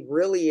he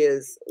really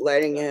is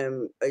letting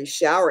him,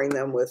 showering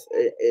them with,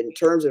 in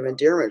terms of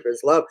endearment for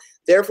his love.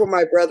 Therefore,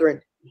 my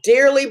brethren,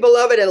 dearly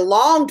beloved and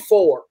longed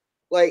for.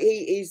 Like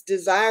he's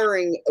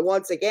desiring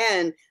once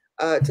again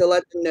to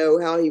let them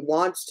know how he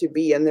wants to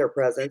be in their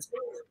presence.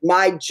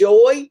 My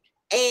joy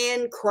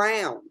and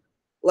crown,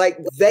 like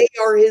they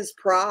are his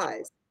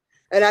prize.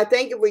 And I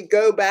think if we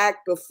go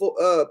back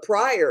before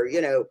prior,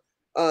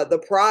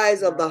 the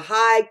prize of the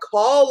high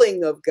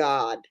calling of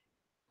God,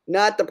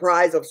 not the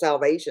prize of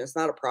salvation. It's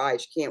not a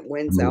prize. You can't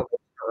win salvation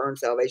or earn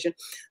salvation,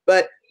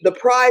 but the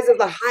prize of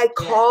the high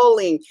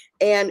calling,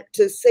 and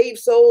to save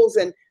souls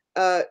and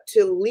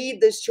to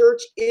lead this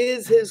church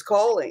is his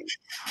calling.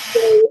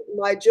 So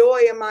my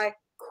joy and my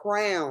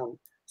crown.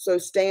 So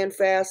stand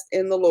fast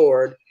in the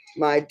Lord,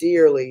 my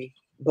dearly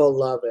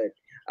beloved.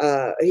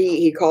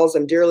 He calls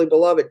him dearly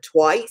beloved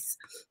twice.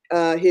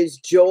 His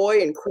joy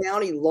and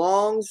crown, he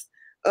longs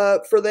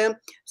for them.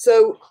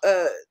 So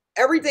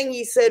everything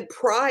he said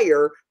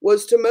prior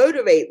was to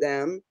motivate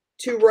them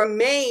to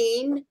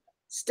remain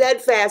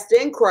steadfast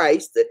in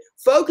Christ,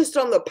 focused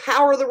on the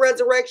power of the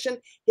resurrection,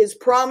 his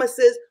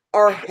promises,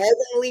 our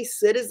heavenly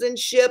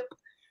citizenship,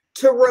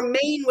 to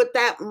remain with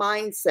that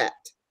mindset,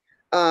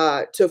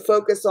 to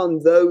focus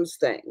on those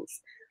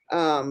things.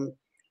 And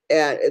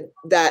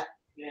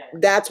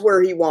that's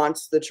where he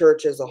wants the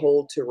church as a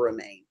whole to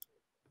remain.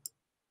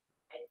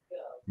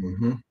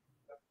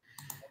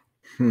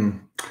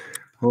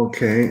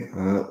 Okay,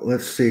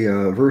 let's see,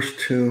 verse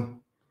 2.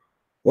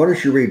 Why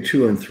don't you read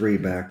 2 and 3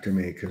 back to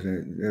me, because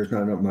there's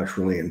not much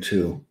really in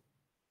 2.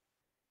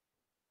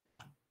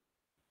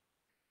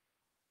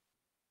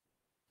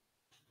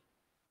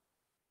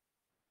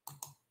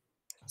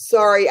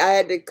 Sorry, I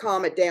had to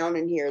calm it down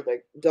in here.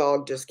 The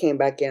dog just came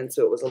back in,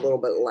 so it was a little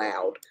bit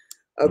loud.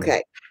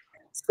 Okay,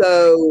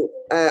 so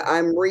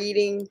I'm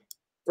reading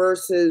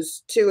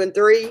verses 2 and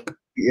 3.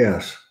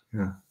 Yes.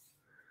 Yeah.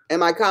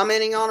 Am I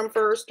commenting on them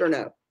first or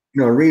no?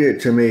 No, read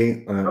it to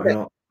me.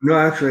 Okay. No,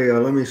 actually,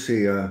 let me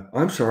see.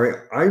 I'm sorry.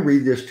 I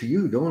read this to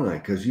you, don't I?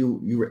 Because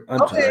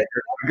I'm Okay. sorry.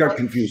 I got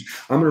confused.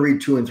 I'm going to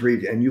read 2 and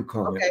 3, and you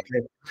comment.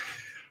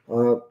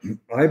 Okay.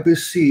 I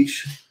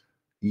beseech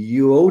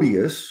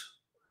Euodius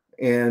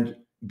and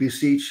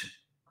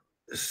beseech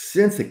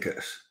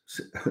Syntychus.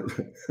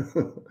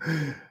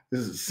 This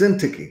is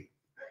Syntyche.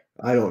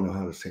 I don't know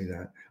how to say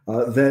that.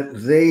 That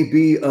they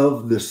be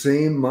of the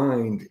same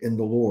mind in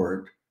the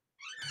Lord.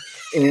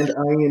 And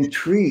I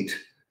entreat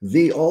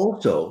thee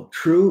also,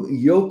 true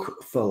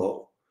yoke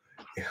fellow,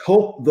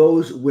 help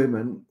those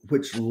women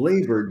which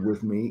labored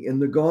with me in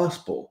the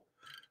gospel,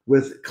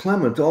 with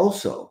Clement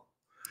also,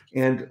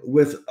 and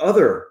with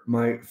other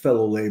my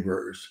fellow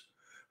laborers,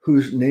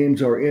 whose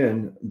names are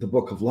in the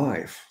book of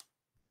life.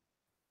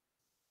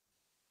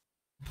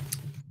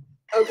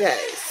 Okay,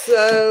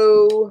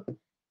 so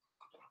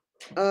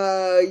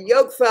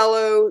yoke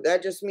fellow,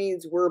 that just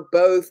means we're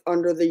both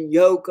under the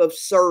yoke of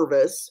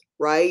service,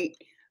 right?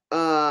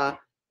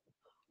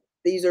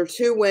 These are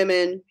 2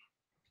 women.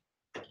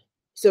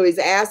 So he's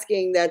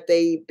asking that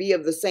they be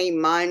of the same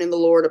mind in the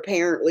Lord.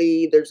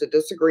 Apparently, there's a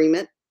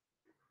disagreement.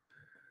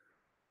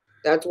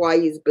 That's why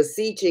he's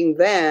beseeching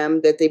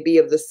them that they be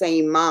of the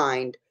same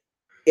mind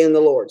in the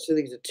Lord. So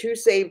these are 2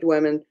 saved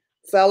women,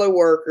 fellow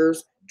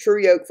workers,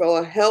 true yoke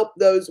fellow. Help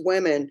those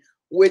women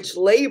which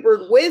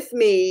labored with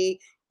me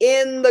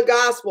in the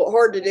gospel.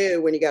 Hard to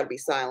do when you got to be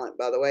silent,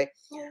 by the way.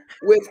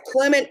 With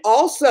Clement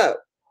also,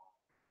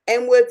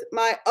 and with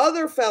my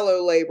other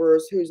fellow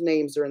laborers whose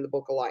names are in the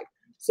book of life.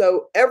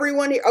 So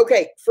everyone here,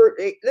 okay,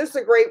 this is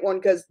a great one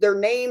because their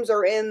names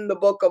are in the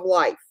book of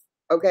life.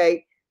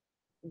 Okay,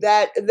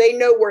 that they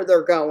know where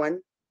they're going.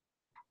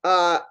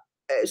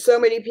 So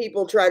many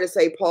people try to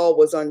say Paul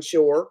was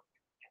unsure.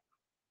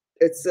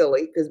 It's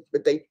silly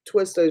but they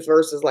twist those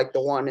verses like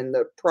the one in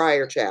the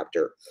prior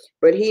chapter.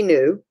 But he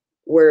knew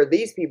where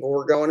these people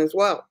were going as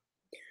well.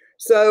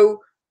 So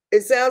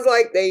it sounds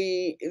like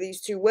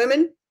these 2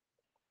 women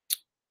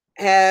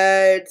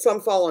had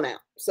some falling out,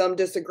 some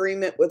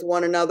disagreement with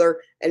one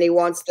another, and he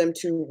wants them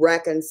to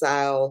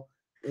reconcile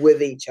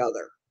with each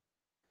other.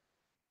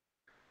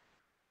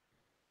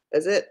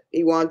 That's it.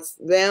 He wants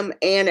them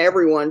and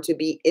everyone to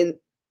be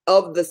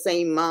of the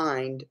same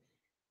mind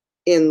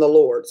in the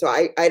Lord. So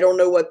I don't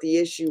know what the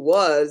issue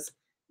was,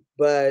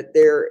 but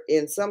they're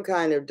in some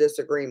kind of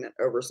disagreement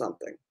over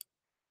something.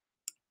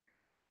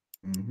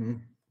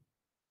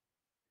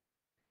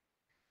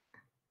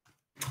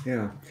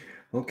 Yeah.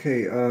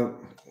 Okay.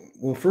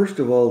 Well, first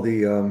of all,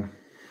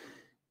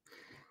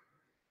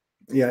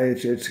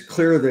 it's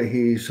clear that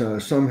he's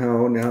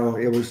somehow now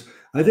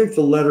I think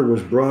the letter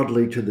was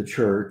broadly to the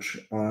church,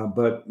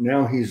 but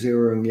now he's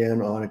zeroing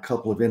in on a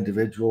couple of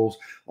individuals.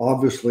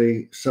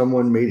 Obviously,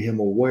 someone made him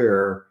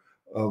aware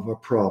of a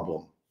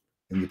problem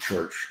in the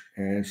church.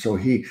 And so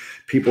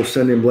people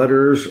send him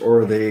letters,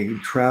 or they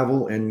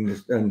travel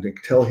and they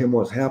tell him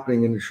what's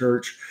happening in the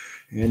church.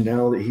 And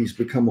now that he's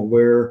become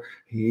aware,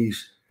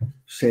 he's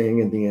saying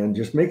in the end,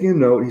 just making a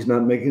note. He's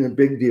not making a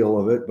big deal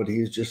of it, but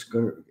he's just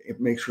going to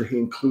make sure he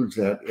includes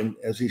that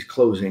as he's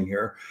closing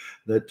here,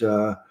 that,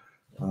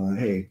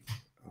 hey,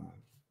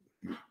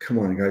 come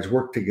on, guys,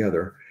 work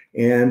together.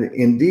 And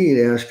indeed,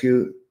 I'm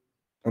going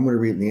to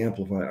read in the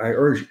Amplified. I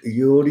urge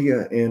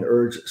Euodia and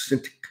urge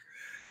Syntyche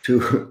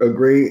to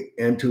agree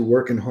and to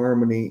work in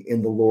harmony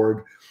in the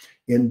Lord.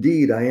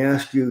 Indeed, I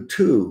ask you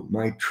too,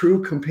 my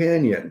true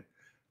companion,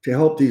 to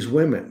help these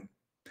women.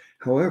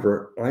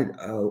 However,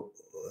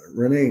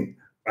 Renee,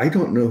 I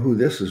don't know who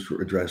this is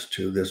addressed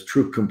to, this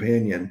true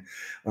companion.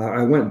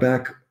 I went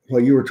back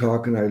while you were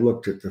talking. I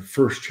looked at the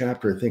first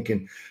chapter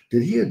thinking,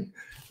 did he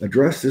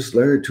address this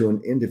letter to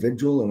an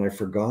individual? And I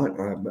forgot.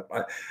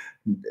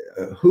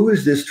 Who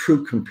is this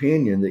true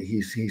companion that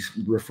he's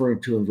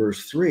referring to in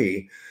verse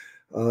 3?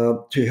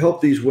 To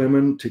help these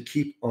women to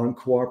keep on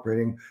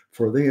cooperating,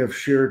 for they have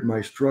shared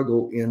my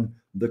struggle in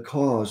the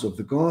cause of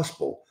the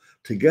gospel,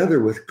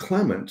 together with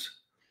Clement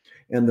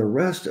and the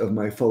rest of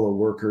my fellow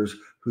workers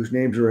whose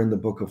names are in the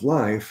book of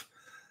life.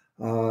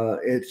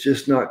 It's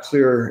just not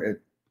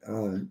clear,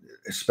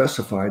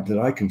 specified that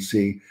I can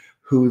see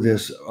who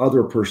this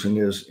other person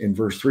is in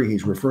verse 3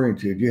 he's referring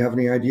to. Do you have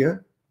any idea?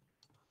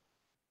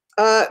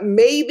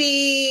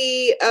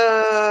 Maybe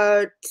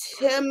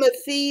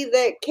Timothy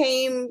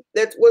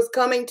that was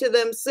coming to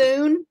them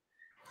soon.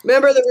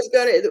 Remember,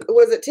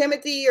 was it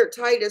Timothy or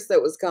Titus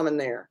that was coming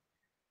there?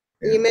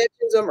 Yeah. He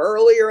mentions them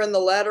earlier in the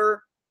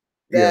letter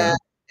and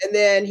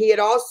then he had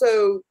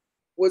also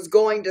was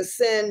going to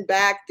send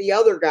back the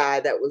other guy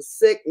that was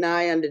sick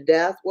nigh unto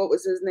death. What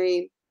was his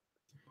name?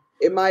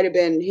 It might have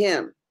been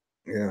him.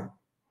 Yeah.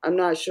 I'm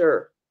not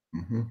sure.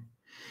 Mm-hmm.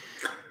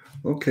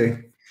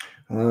 Okay.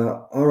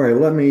 All right.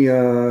 Let me,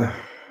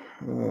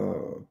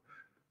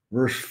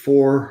 verse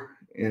 4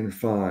 and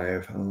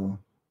 5.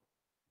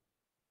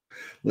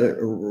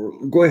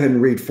 Go ahead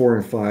and read 4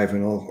 and 5,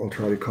 and I'll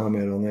try to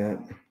comment on that.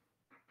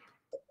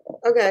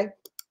 Okay.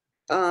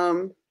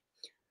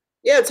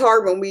 Yeah, it's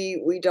hard when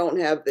we don't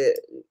have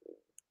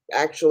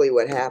actually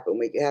what happened.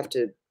 We have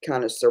to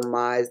kind of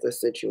surmise the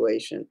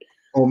situation.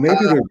 Oh, maybe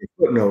there's a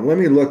footnote. Let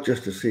me look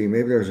just to see.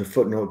 Maybe there's a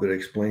footnote that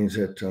explains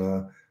it.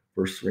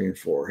 Verse 3 and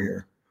 4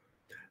 here.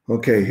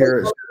 Okay, here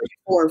it says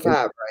 4 and 5,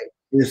 right?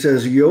 It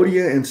says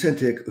Euodia and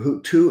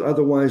Syntyche, two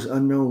otherwise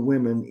unknown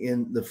women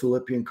in the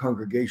Philippian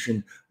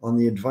congregation, on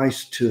the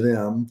advice to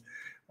them.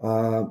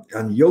 On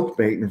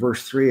yokemate in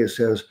verse 3, it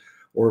says,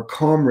 or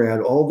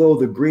comrade, although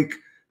the Greek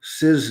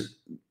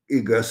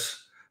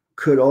syzygus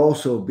could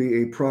also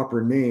be a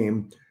proper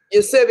name.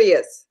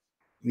 Eusebius.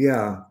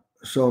 Yeah.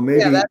 So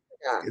maybe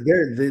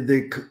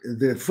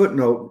the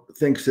footnote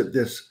thinks that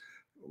this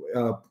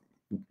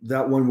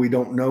that one we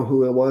don't know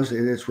who it was.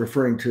 It's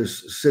referring to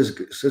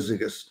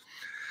syzygus.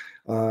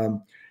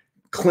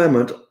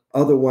 Clement,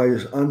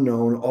 otherwise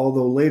unknown,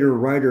 although later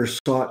writers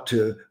sought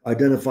to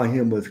identify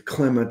him with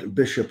Clement,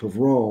 Bishop of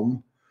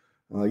Rome.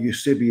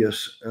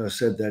 Eusebius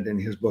said that in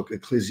his book,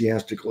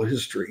 Ecclesiastical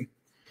History.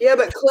 Yeah,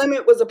 but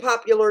Clement was a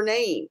popular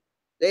name.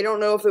 They don't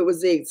know if it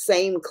was the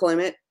same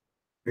Clement.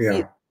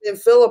 Yeah. In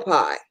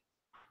Philippi.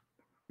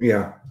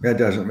 Yeah, that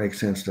doesn't make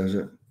sense, does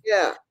it?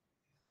 Yeah.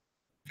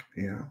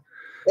 Yeah.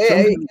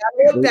 I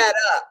looked that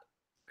up.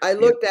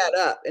 That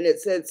up, and it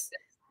says,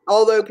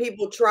 although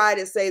people try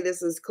to say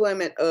this is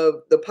Clement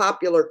of the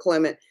popular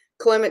Clement,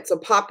 Clement's a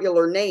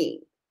popular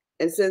name.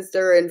 And since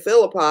they're in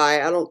Philippi,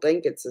 I don't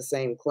think it's the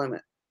same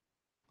Clement.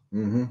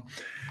 Mm-hmm.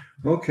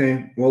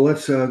 Okay. Well,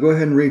 let's go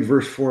ahead and read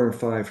verse 4 and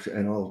 5,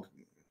 and I'll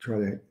try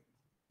to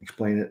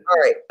explain it. All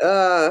right.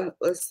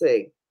 Let's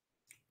see.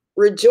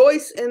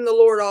 Rejoice in the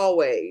Lord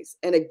always.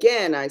 And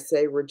again, I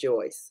say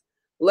rejoice.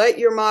 Let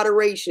your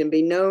moderation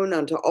be known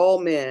unto all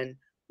men.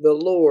 The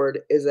Lord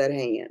is at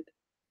hand.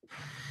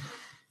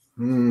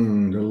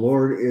 The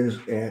Lord is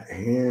at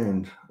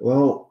hand.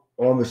 Well,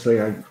 obviously,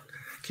 I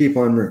keep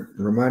on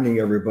reminding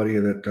everybody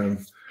that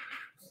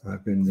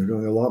I've been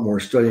doing a lot more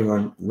studying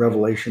on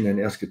Revelation and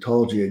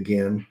eschatology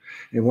again.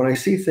 And when I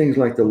see things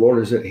like the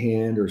Lord is at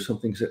hand, or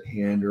something's at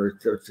hand, or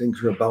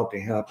things are about to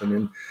happen,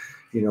 and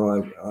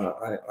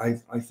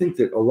I think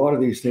that a lot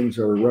of these things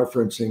are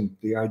referencing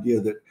the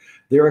idea that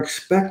they're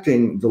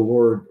expecting the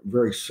Lord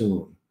very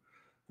soon.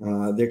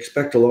 They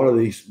expect a lot of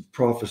these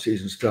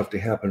prophecies and stuff to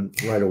happen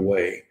right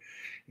away.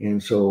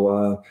 And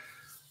so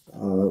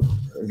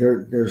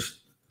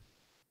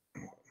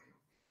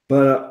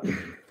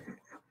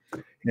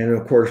and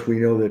of course we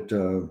know that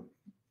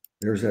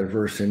there's that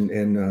verse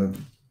in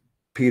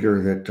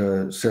Peter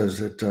that says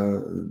that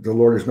the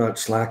Lord is not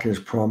slack in his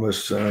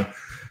promise,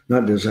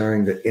 not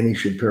desiring that any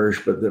should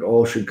perish, but that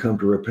all should come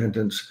to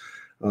repentance.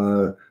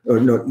 No,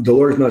 the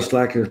Lord is not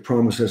slack in his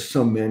promise, as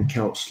some men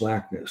count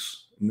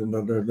slackness. In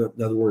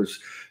other words,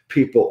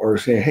 people are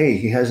saying, "Hey,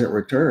 he hasn't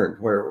returned.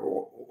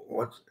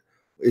 What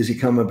is he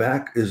coming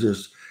back? Is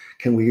this?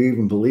 Can we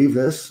even believe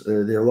this?"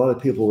 There are a lot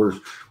of people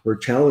were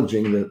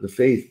challenging the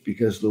faith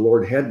because the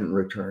Lord hadn't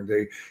returned.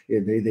 They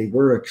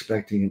were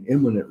expecting an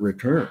imminent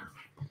return,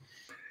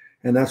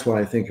 and that's why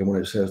I think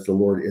when it says the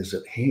Lord is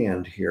at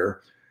hand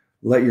here,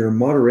 let your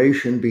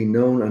moderation be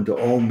known unto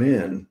all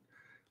men.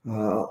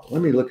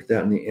 Let me look at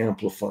that in the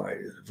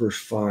Amplified, verse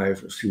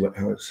 5, and see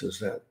how it says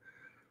that.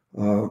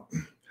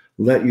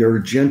 Let your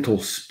gentle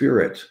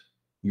spirit,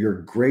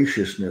 your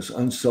graciousness,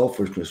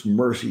 unselfishness,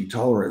 mercy,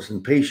 tolerance,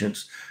 and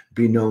patience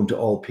be known to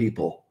all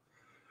people.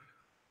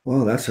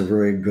 Well, that's a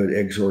very good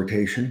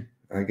exhortation.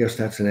 I guess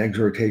that's an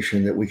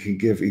exhortation that we could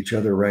give each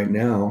other right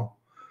now.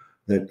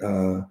 That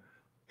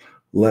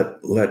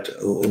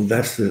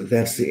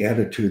that's the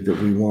attitude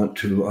that we want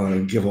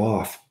to give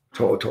off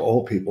to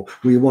all people.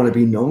 We want to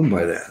be known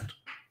by that.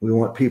 We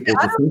want people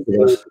to think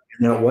of us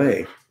in that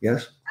way.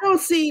 Yes? I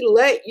don't see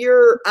let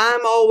your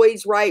I'm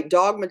always right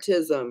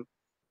dogmatism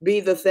be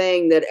the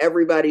thing that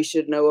everybody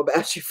should know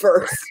about you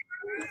first.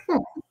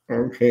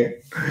 Okay.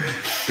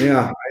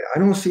 Yeah, I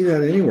don't see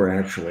that anywhere,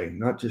 actually.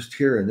 Not just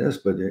here in this,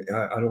 but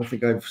I don't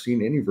think I've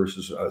seen any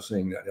verses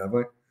saying that, have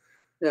I?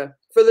 Yeah.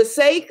 For the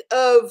sake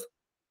of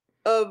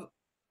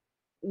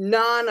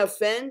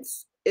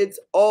non-offense, it's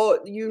all,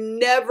 you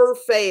never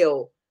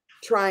fail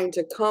trying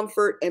to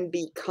comfort and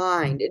be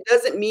kind. It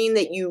doesn't mean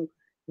that you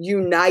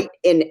unite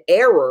in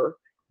error,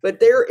 but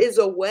there is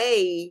a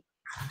way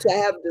to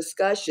have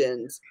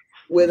discussions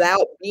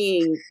without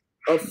being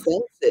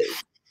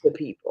offensive to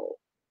people.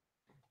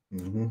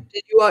 Mm-hmm.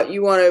 Did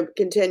you want to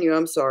continue?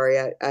 I'm sorry,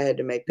 I had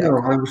to make that.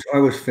 No, I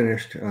was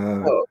finished.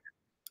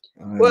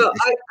 Well,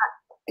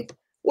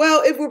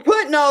 well, if we're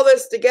putting all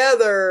this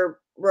together,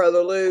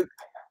 Brother Luke,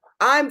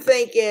 I'm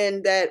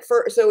thinking that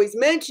so he's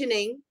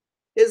mentioning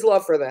his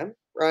love for them,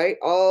 right?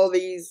 All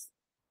these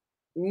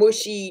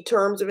mushy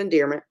terms of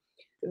endearment.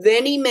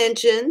 Then he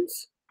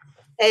mentions,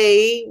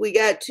 hey, we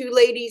got two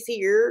ladies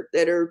here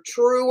that are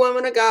true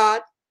women of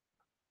God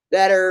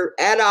that are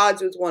at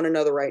odds with one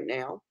another right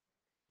now.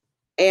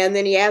 And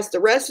then he asked the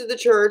rest of the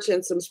church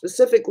and some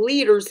specific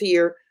leaders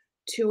here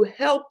to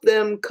help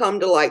them come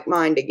to like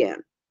mind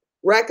again,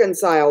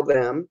 reconcile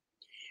them.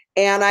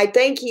 And I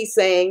think he's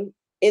saying,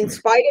 in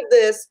spite of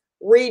this,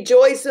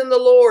 rejoice in the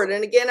Lord.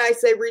 And again, I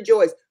say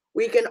rejoice.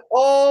 We can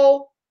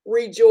all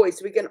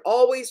rejoice. We can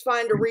always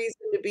find a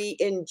reason to be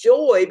in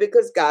joy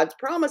because God's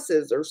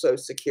promises are so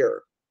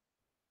secure.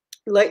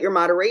 Let your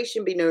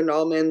moderation be known to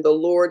all men. The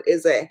Lord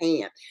is at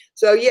hand.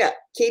 So yeah,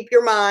 keep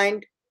your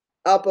mind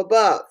up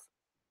above.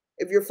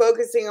 If you're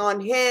focusing on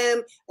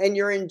him and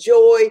you're in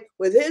joy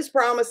with his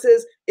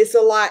promises, it's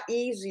a lot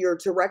easier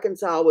to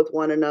reconcile with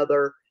one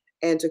another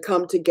and to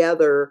come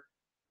together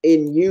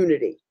in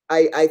unity.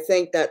 I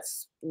think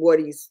that's what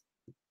he's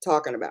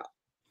talking about.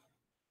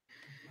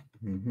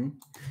 Mm-hmm.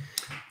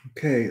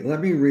 Okay, let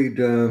me read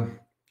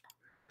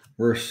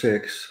verse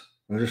 6.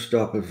 I'll just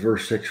stop at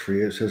verse 6 for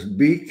you. It says,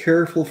 be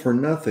careful for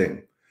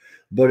nothing,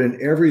 but in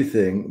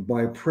everything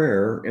by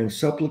prayer and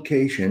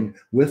supplication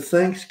with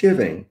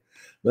thanksgiving,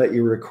 let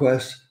your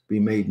requests be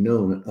made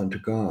known unto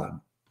God.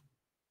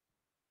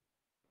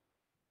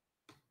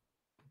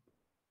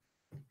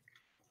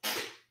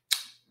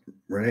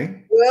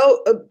 Renee?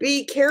 Well,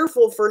 be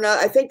careful for not.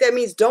 I think that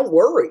means don't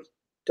worry.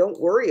 Don't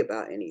worry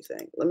about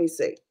anything. Let me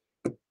see.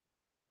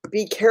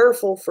 Be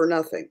careful for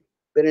nothing,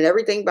 but in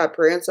everything by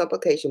prayer and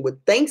supplication with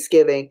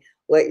thanksgiving,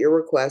 let your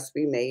requests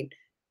be made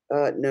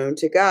known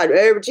to God.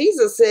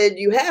 Jesus said,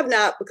 you have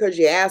not because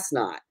you ask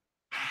not.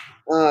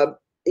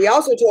 He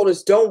also told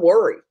us, don't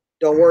worry.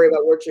 Don't worry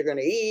about what you're going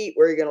to eat,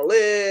 where you're going to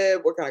live,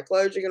 what kind of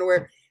clothes you're going to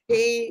wear.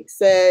 He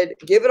said,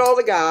 give it all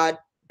to God.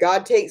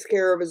 God takes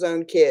care of his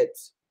own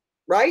kids,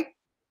 right?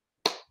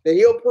 That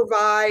he'll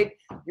provide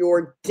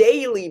your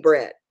daily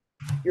bread,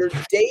 your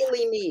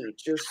daily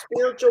needs, your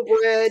spiritual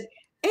bread,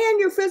 and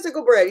your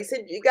physical bread. He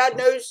said, God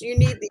knows you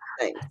need these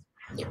things.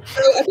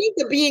 So I think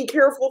the being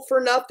careful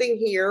for nothing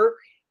here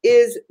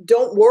is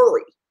don't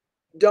worry.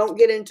 Don't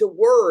get into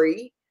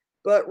worry,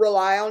 but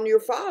rely on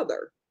your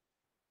Father.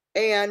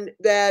 And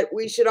that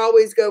we should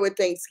always go with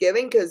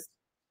Thanksgiving because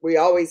we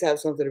always have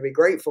something to be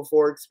grateful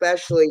for,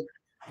 especially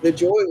the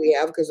joy we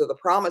have because of the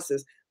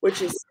promises,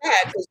 which is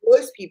sad because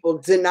most people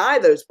deny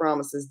those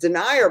promises,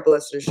 deny our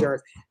blessed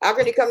assurance. How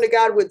can you come to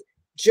God with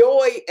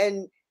joy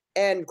and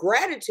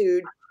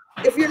gratitude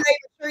if you're not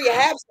even sure you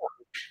have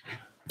something,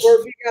 or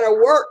if you got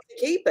to work to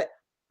keep it?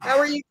 How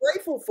are you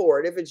grateful for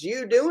it if it's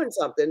you doing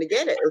something to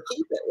get it or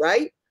keep it,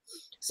 right?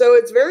 So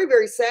it's very,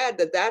 very sad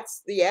that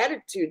that's the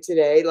attitude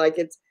today. Like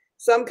it's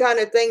some kind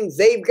of thing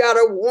they've got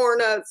to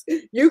warn us.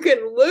 You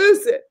can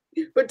lose it,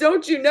 but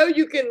don't you know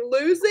you can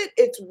lose it?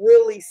 It's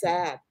really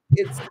sad.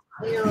 It's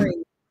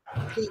tearing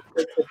people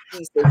to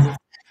pieces. It's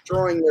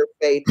destroying their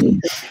faith.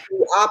 It's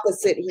the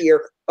opposite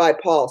here by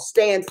Paul.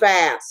 Stand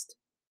fast.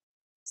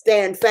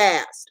 Stand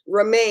fast.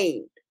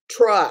 Remain.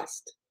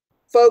 Trust.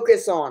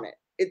 Focus on it.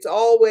 It's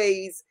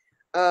always,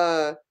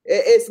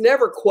 it's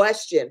never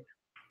question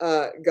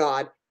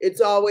God.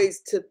 It's always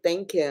to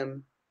thank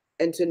him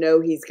and to know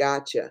he's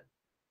got you.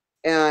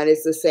 And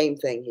it's the same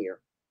thing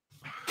here.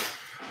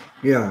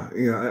 Yeah,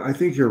 I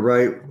think you're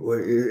right.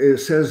 It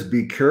says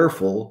be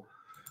careful,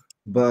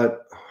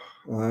 but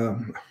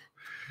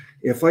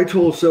if I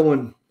told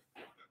someone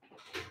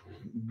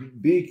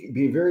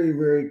be very,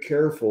 very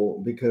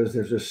careful because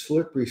there's a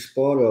slippery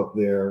spot up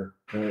there,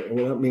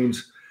 well, that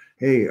means,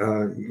 hey,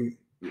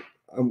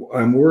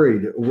 I'm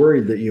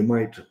worried that you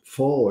might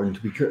fall, and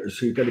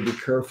so you've got to be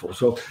careful.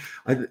 So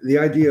the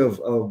idea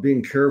of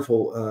being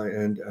careful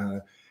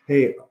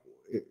hey,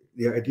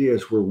 the idea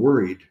is we're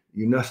worried.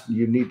 You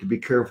need to be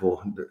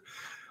careful.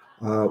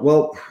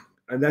 Well,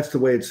 and that's the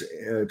way it's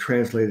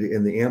translated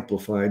in the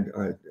Amplified.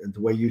 The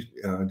way you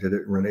did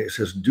it, Renee, it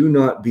says, "Do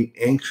not be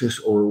anxious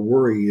or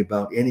worried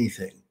about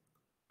anything,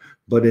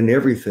 but in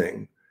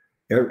everything,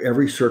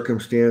 every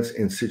circumstance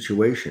and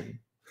situation,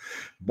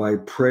 by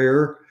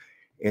prayer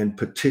and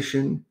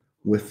petition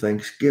with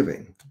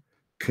thanksgiving.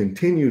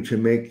 Continue to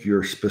make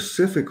your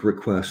specific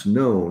requests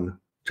known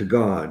to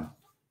God.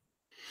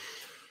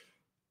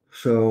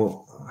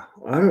 So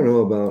I don't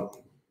know about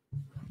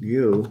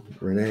you,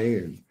 Renee,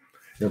 and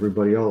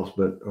everybody else,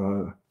 but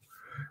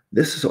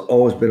this has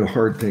always been a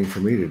hard thing for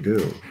me to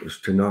do, is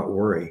to not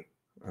worry.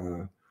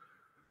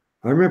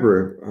 I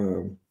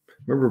remember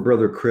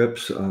Brother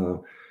Cripps.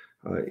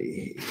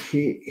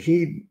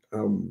 He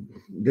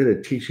did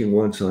a teaching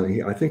once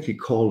on. I think he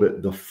called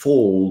it the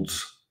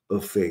folds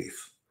of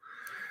faith.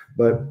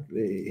 But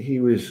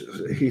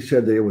he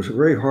said that it was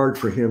very hard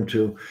for him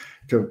to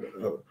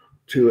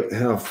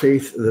have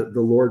faith that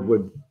the Lord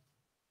would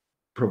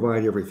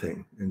provide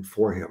everything and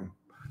for him.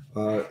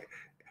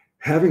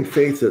 Having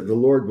faith that the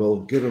Lord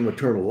will give him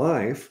eternal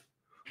life,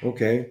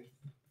 okay,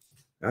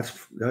 that's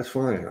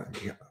fine.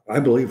 I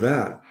believe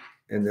that,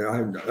 and I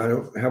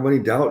don't have any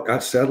doubt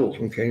that's settled.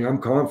 Okay, I'm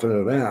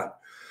confident of that.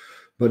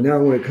 But now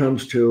when it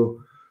comes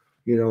to,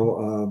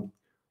 not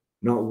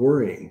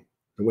worrying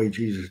the way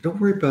Jesus,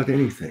 don't worry about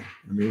anything.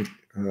 I mean,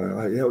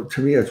 to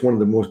me, that's one of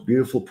the most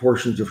beautiful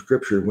portions of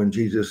Scripture when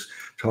Jesus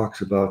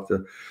talks about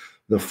the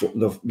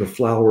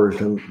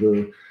flowers and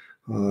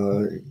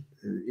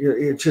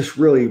it just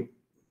really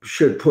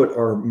should put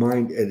our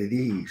mind at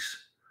ease.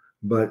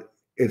 But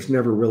it's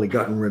never really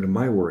gotten rid of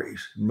my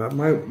worries. My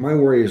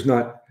worry is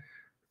not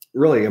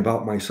really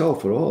about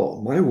myself at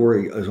all. My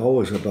worry is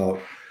always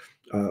about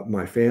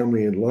my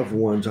family and loved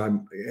ones.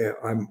 I'm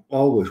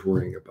always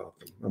worrying about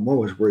them. I'm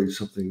always worried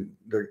something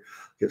they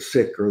get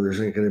sick, or there's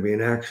going to be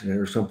an accident,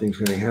 or something's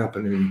going to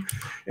happen,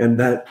 and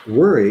that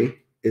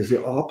worry is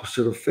the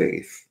opposite of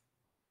faith.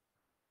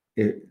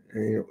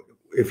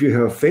 If you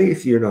have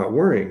faith, you're not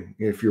worrying.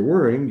 If you're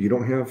worrying, you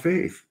don't have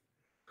faith.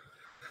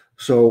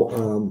 So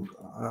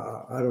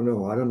I don't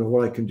know. I don't know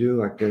what I can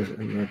do. I guess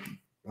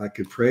I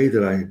could pray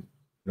that I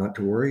not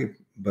to worry,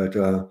 but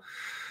I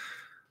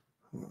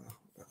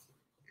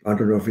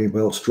don't know if anybody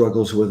else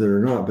struggles with it or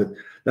not. But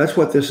that's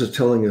what this is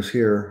telling us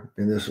here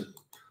in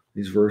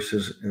these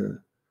verses.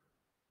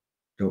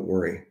 Don't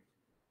worry,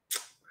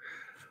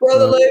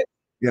 Brother Luke.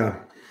 Yeah.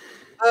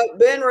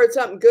 Ben wrote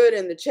something good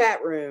in the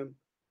chat room.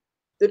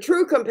 The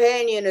true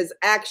companion is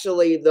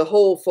actually the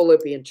whole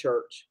Philippian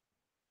church.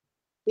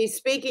 He's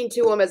speaking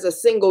to them as a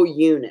single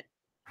unit.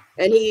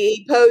 And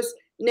he posts,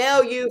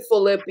 now you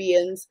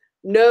Philippians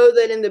know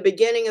that in the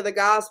beginning of the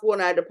gospel,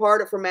 when I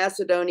departed from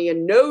Macedonia,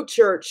 no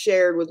church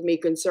shared with me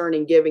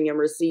concerning giving and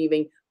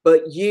receiving,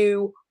 but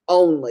you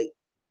only.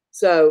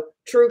 So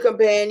true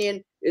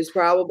companion is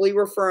probably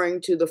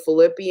referring to the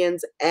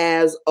Philippians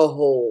as a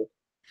whole.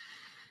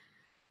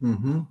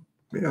 Mm-hmm.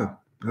 Yeah,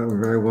 that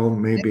very well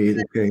may be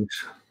the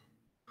case.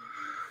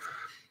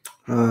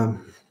 Let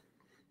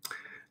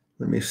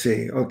me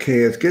see.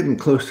 Okay, it's getting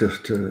close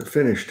to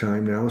finish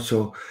time now.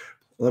 So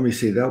let me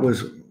see. What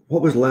was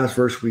the last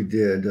verse we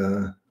did?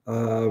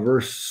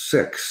 Verse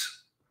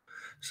 6.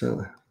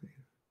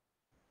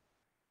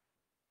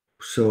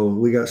 So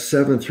we got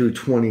 7 through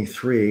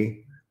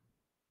 23.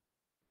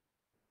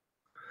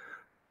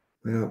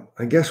 Well,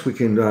 I guess we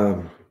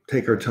can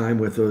take our time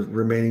with the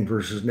remaining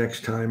verses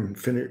next time.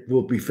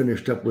 We'll be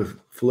finished up with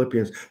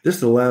Philippians. This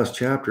is the last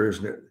chapter,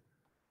 isn't it?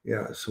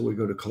 Yeah, so we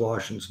go to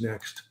Colossians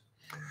next.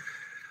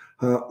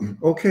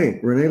 Okay,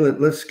 Renee,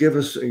 let's give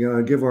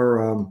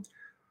our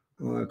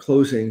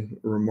closing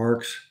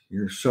remarks,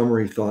 your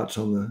summary thoughts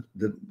on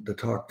the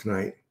talk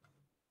tonight.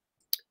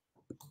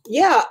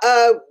 Yeah,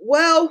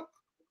 well,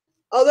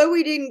 although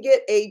we didn't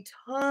get a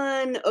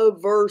ton of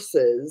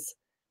verses,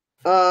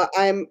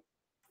 I'm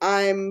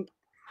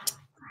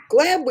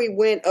glad we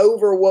went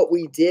over what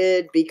we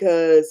did,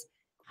 because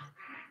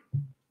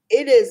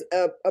it is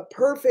a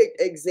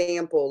perfect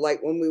example.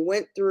 Like when we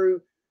went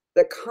through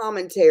the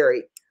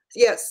commentary,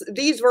 yes,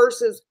 these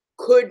verses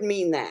could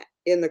mean that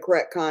in the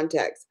correct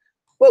context.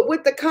 But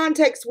with the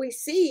context we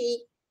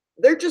see,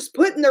 they're just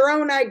putting their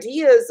own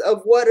ideas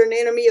of what an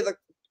enemy of the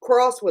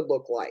cross would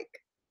look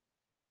like.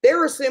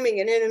 They're assuming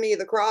an enemy of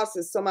the cross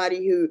is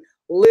somebody who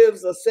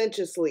lives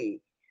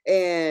licentiously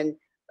and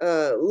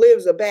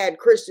lives a bad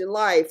Christian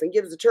life and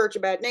gives the church a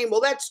bad name.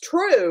 Well, that's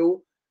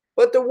true,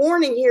 but the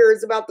warning here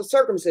is about the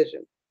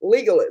circumcision,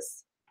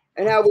 legalists,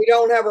 and how we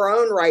don't have our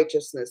own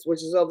righteousness,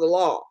 which is of the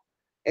law,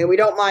 and we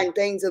don't mind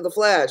things of the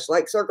flesh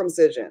like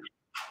circumcision,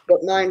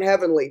 but mind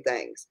heavenly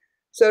things.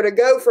 So to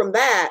go from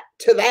that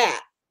to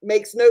that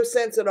makes no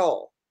sense at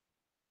all.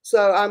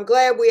 So I'm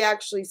glad we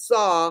actually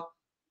saw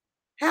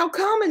how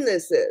common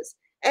this is.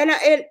 And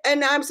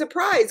I'm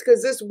surprised,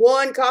 because this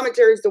one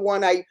commentary is the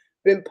one I've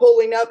been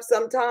pulling up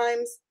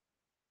sometimes.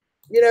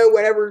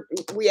 Whenever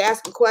we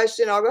ask a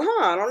question, I'll go,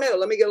 I don't know.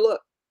 Let me go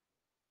look.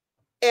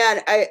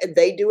 And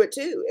they do it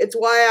too. It's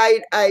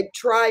why I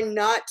try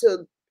not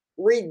to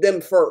read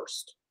them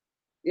first.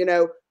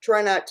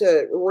 Try not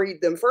to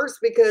read them first,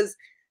 because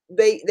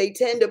they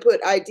tend to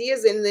put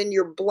ideas in, and then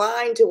you're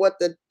blind to what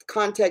the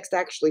context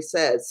actually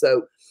says.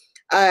 So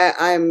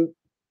I'm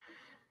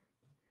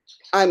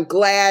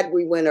glad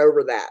we went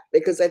over that,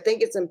 because I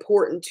think it's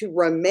important to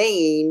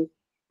remain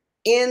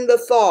in the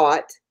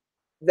thought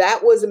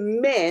that was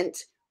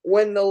meant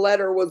when the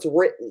letter was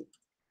written.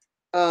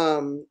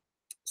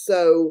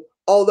 So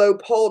although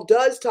Paul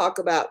does talk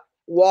about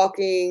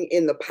walking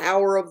in the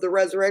power of the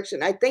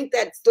resurrection, I think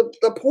that's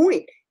the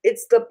point.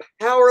 It's the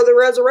power of the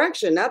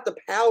resurrection, not the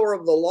power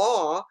of the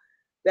law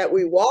that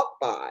we walk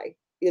by,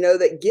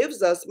 that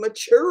gives us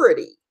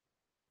maturity.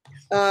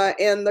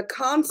 And the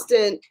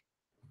constant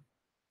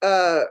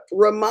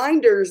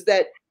reminders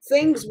that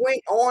things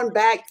went on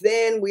back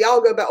then. We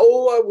all go back,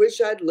 oh, I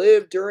wish I'd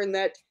lived during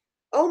that.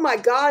 Oh my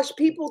gosh,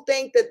 people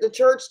think that the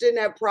church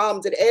didn't have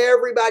problems, that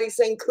everybody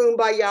sang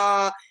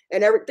kumbaya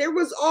and there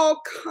was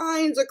all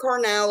kinds of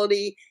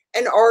carnality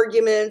and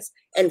arguments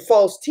and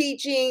false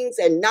teachings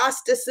and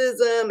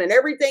Gnosticism and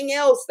everything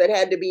else that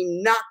had to be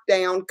knocked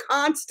down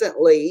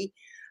constantly.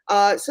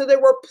 So there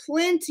were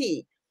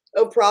plenty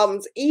of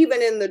problems,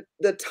 even in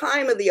the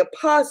time of the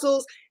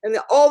apostles, and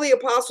all the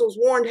apostles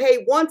warned,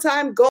 hey, once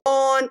I'm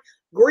gone,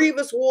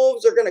 grievous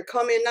wolves are going to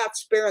come in, not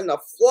sparing the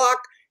flock,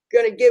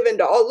 going to give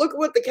into all. Look at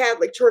what the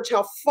Catholic Church,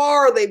 how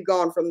far they've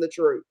gone from the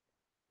truth.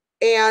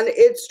 And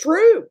it's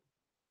true.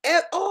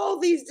 All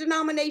these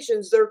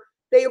denominations,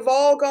 they've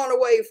all gone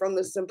away from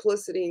the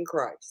simplicity in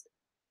Christ.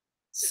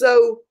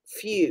 So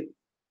few,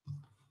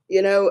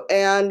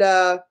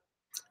 and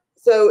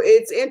so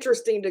it's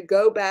interesting to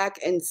go back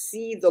and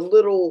see the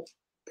little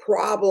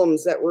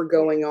problems that were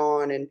going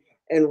on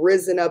and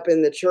risen up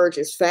in the church.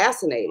 Is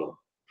fascinating.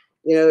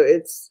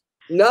 It's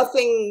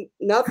nothing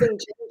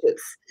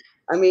changes.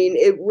 I mean,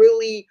 it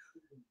really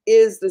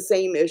is the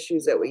same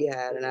issues that we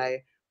had, and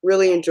I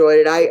really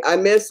enjoyed it. I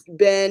missed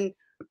Ben,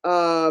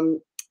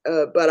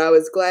 but I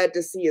was glad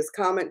to see his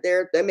comment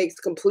there. That makes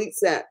complete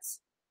sense.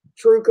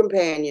 True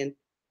companion,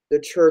 the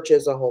church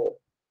as a whole.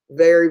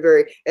 Very,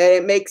 very, and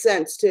it makes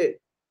sense too,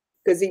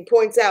 because he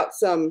points out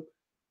some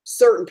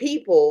certain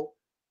people,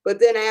 but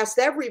then asked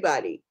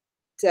everybody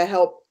to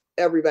help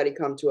everybody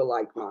come to a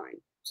like mind.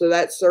 So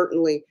that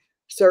certainly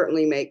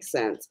makes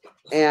sense.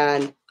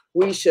 And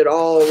we should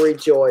all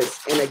rejoice.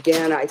 And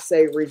again, I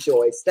say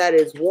rejoice. That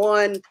is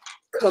one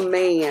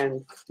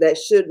command that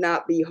should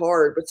not be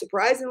hard, but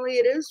surprisingly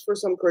it is for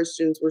some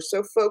Christians. We're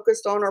so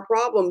focused on our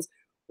problems,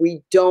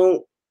 we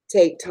don't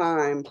take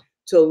time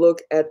to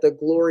look at the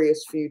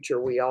glorious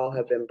future we all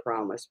have been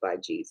promised by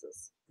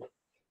Jesus.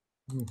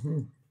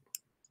 Mm-hmm.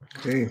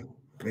 Okay.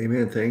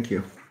 Amen. Thank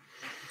you.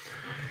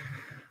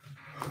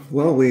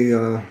 Well,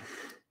 I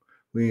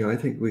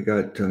think we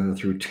got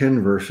through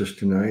 10 verses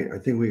tonight. I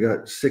think we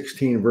got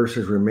 16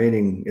 verses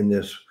remaining in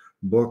this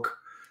book.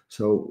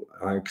 So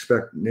I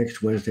expect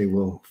next Wednesday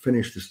we'll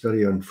finish the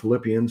study on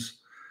Philippians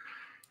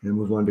and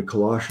move on to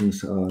Colossians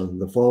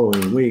the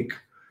following week.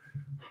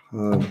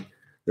 There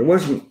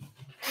wasn't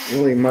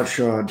really much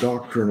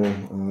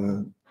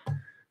doctrinal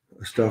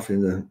stuff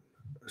in the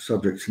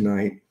subject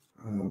tonight.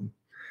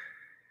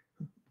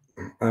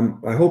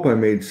 I hope I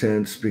made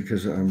sense,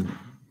 because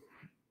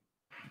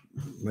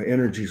my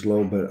energy's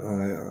low, but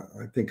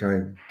I think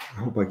I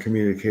hope I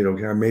communicate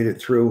okay. I made it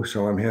through,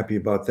 so I'm happy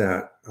about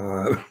that.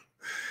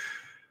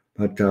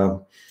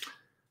 So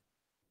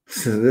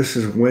this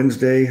is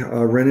Wednesday.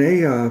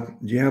 Renee,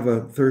 do you have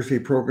a Thursday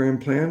program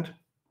planned?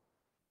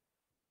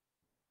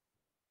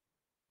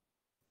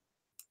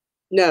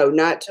 No,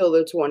 not till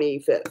the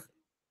 25th.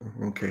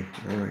 Okay,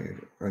 all right.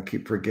 I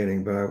keep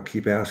forgetting, but I'll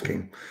keep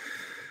asking.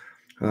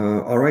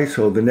 All right,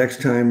 so the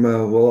next time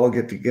we'll all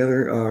get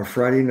together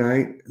Friday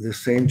night, the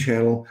same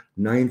channel,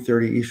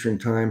 9:30 Eastern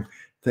time.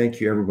 Thank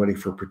you, everybody,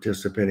 for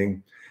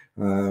participating,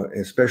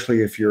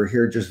 especially if you're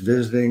here just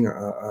visiting.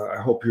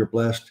 I hope you're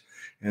blessed,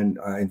 and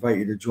I invite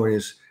you to join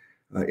us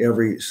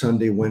every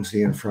Sunday,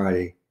 Wednesday, and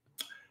Friday.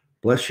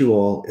 Bless you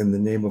all in the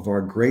name of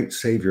our great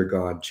Savior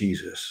God,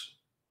 Jesus.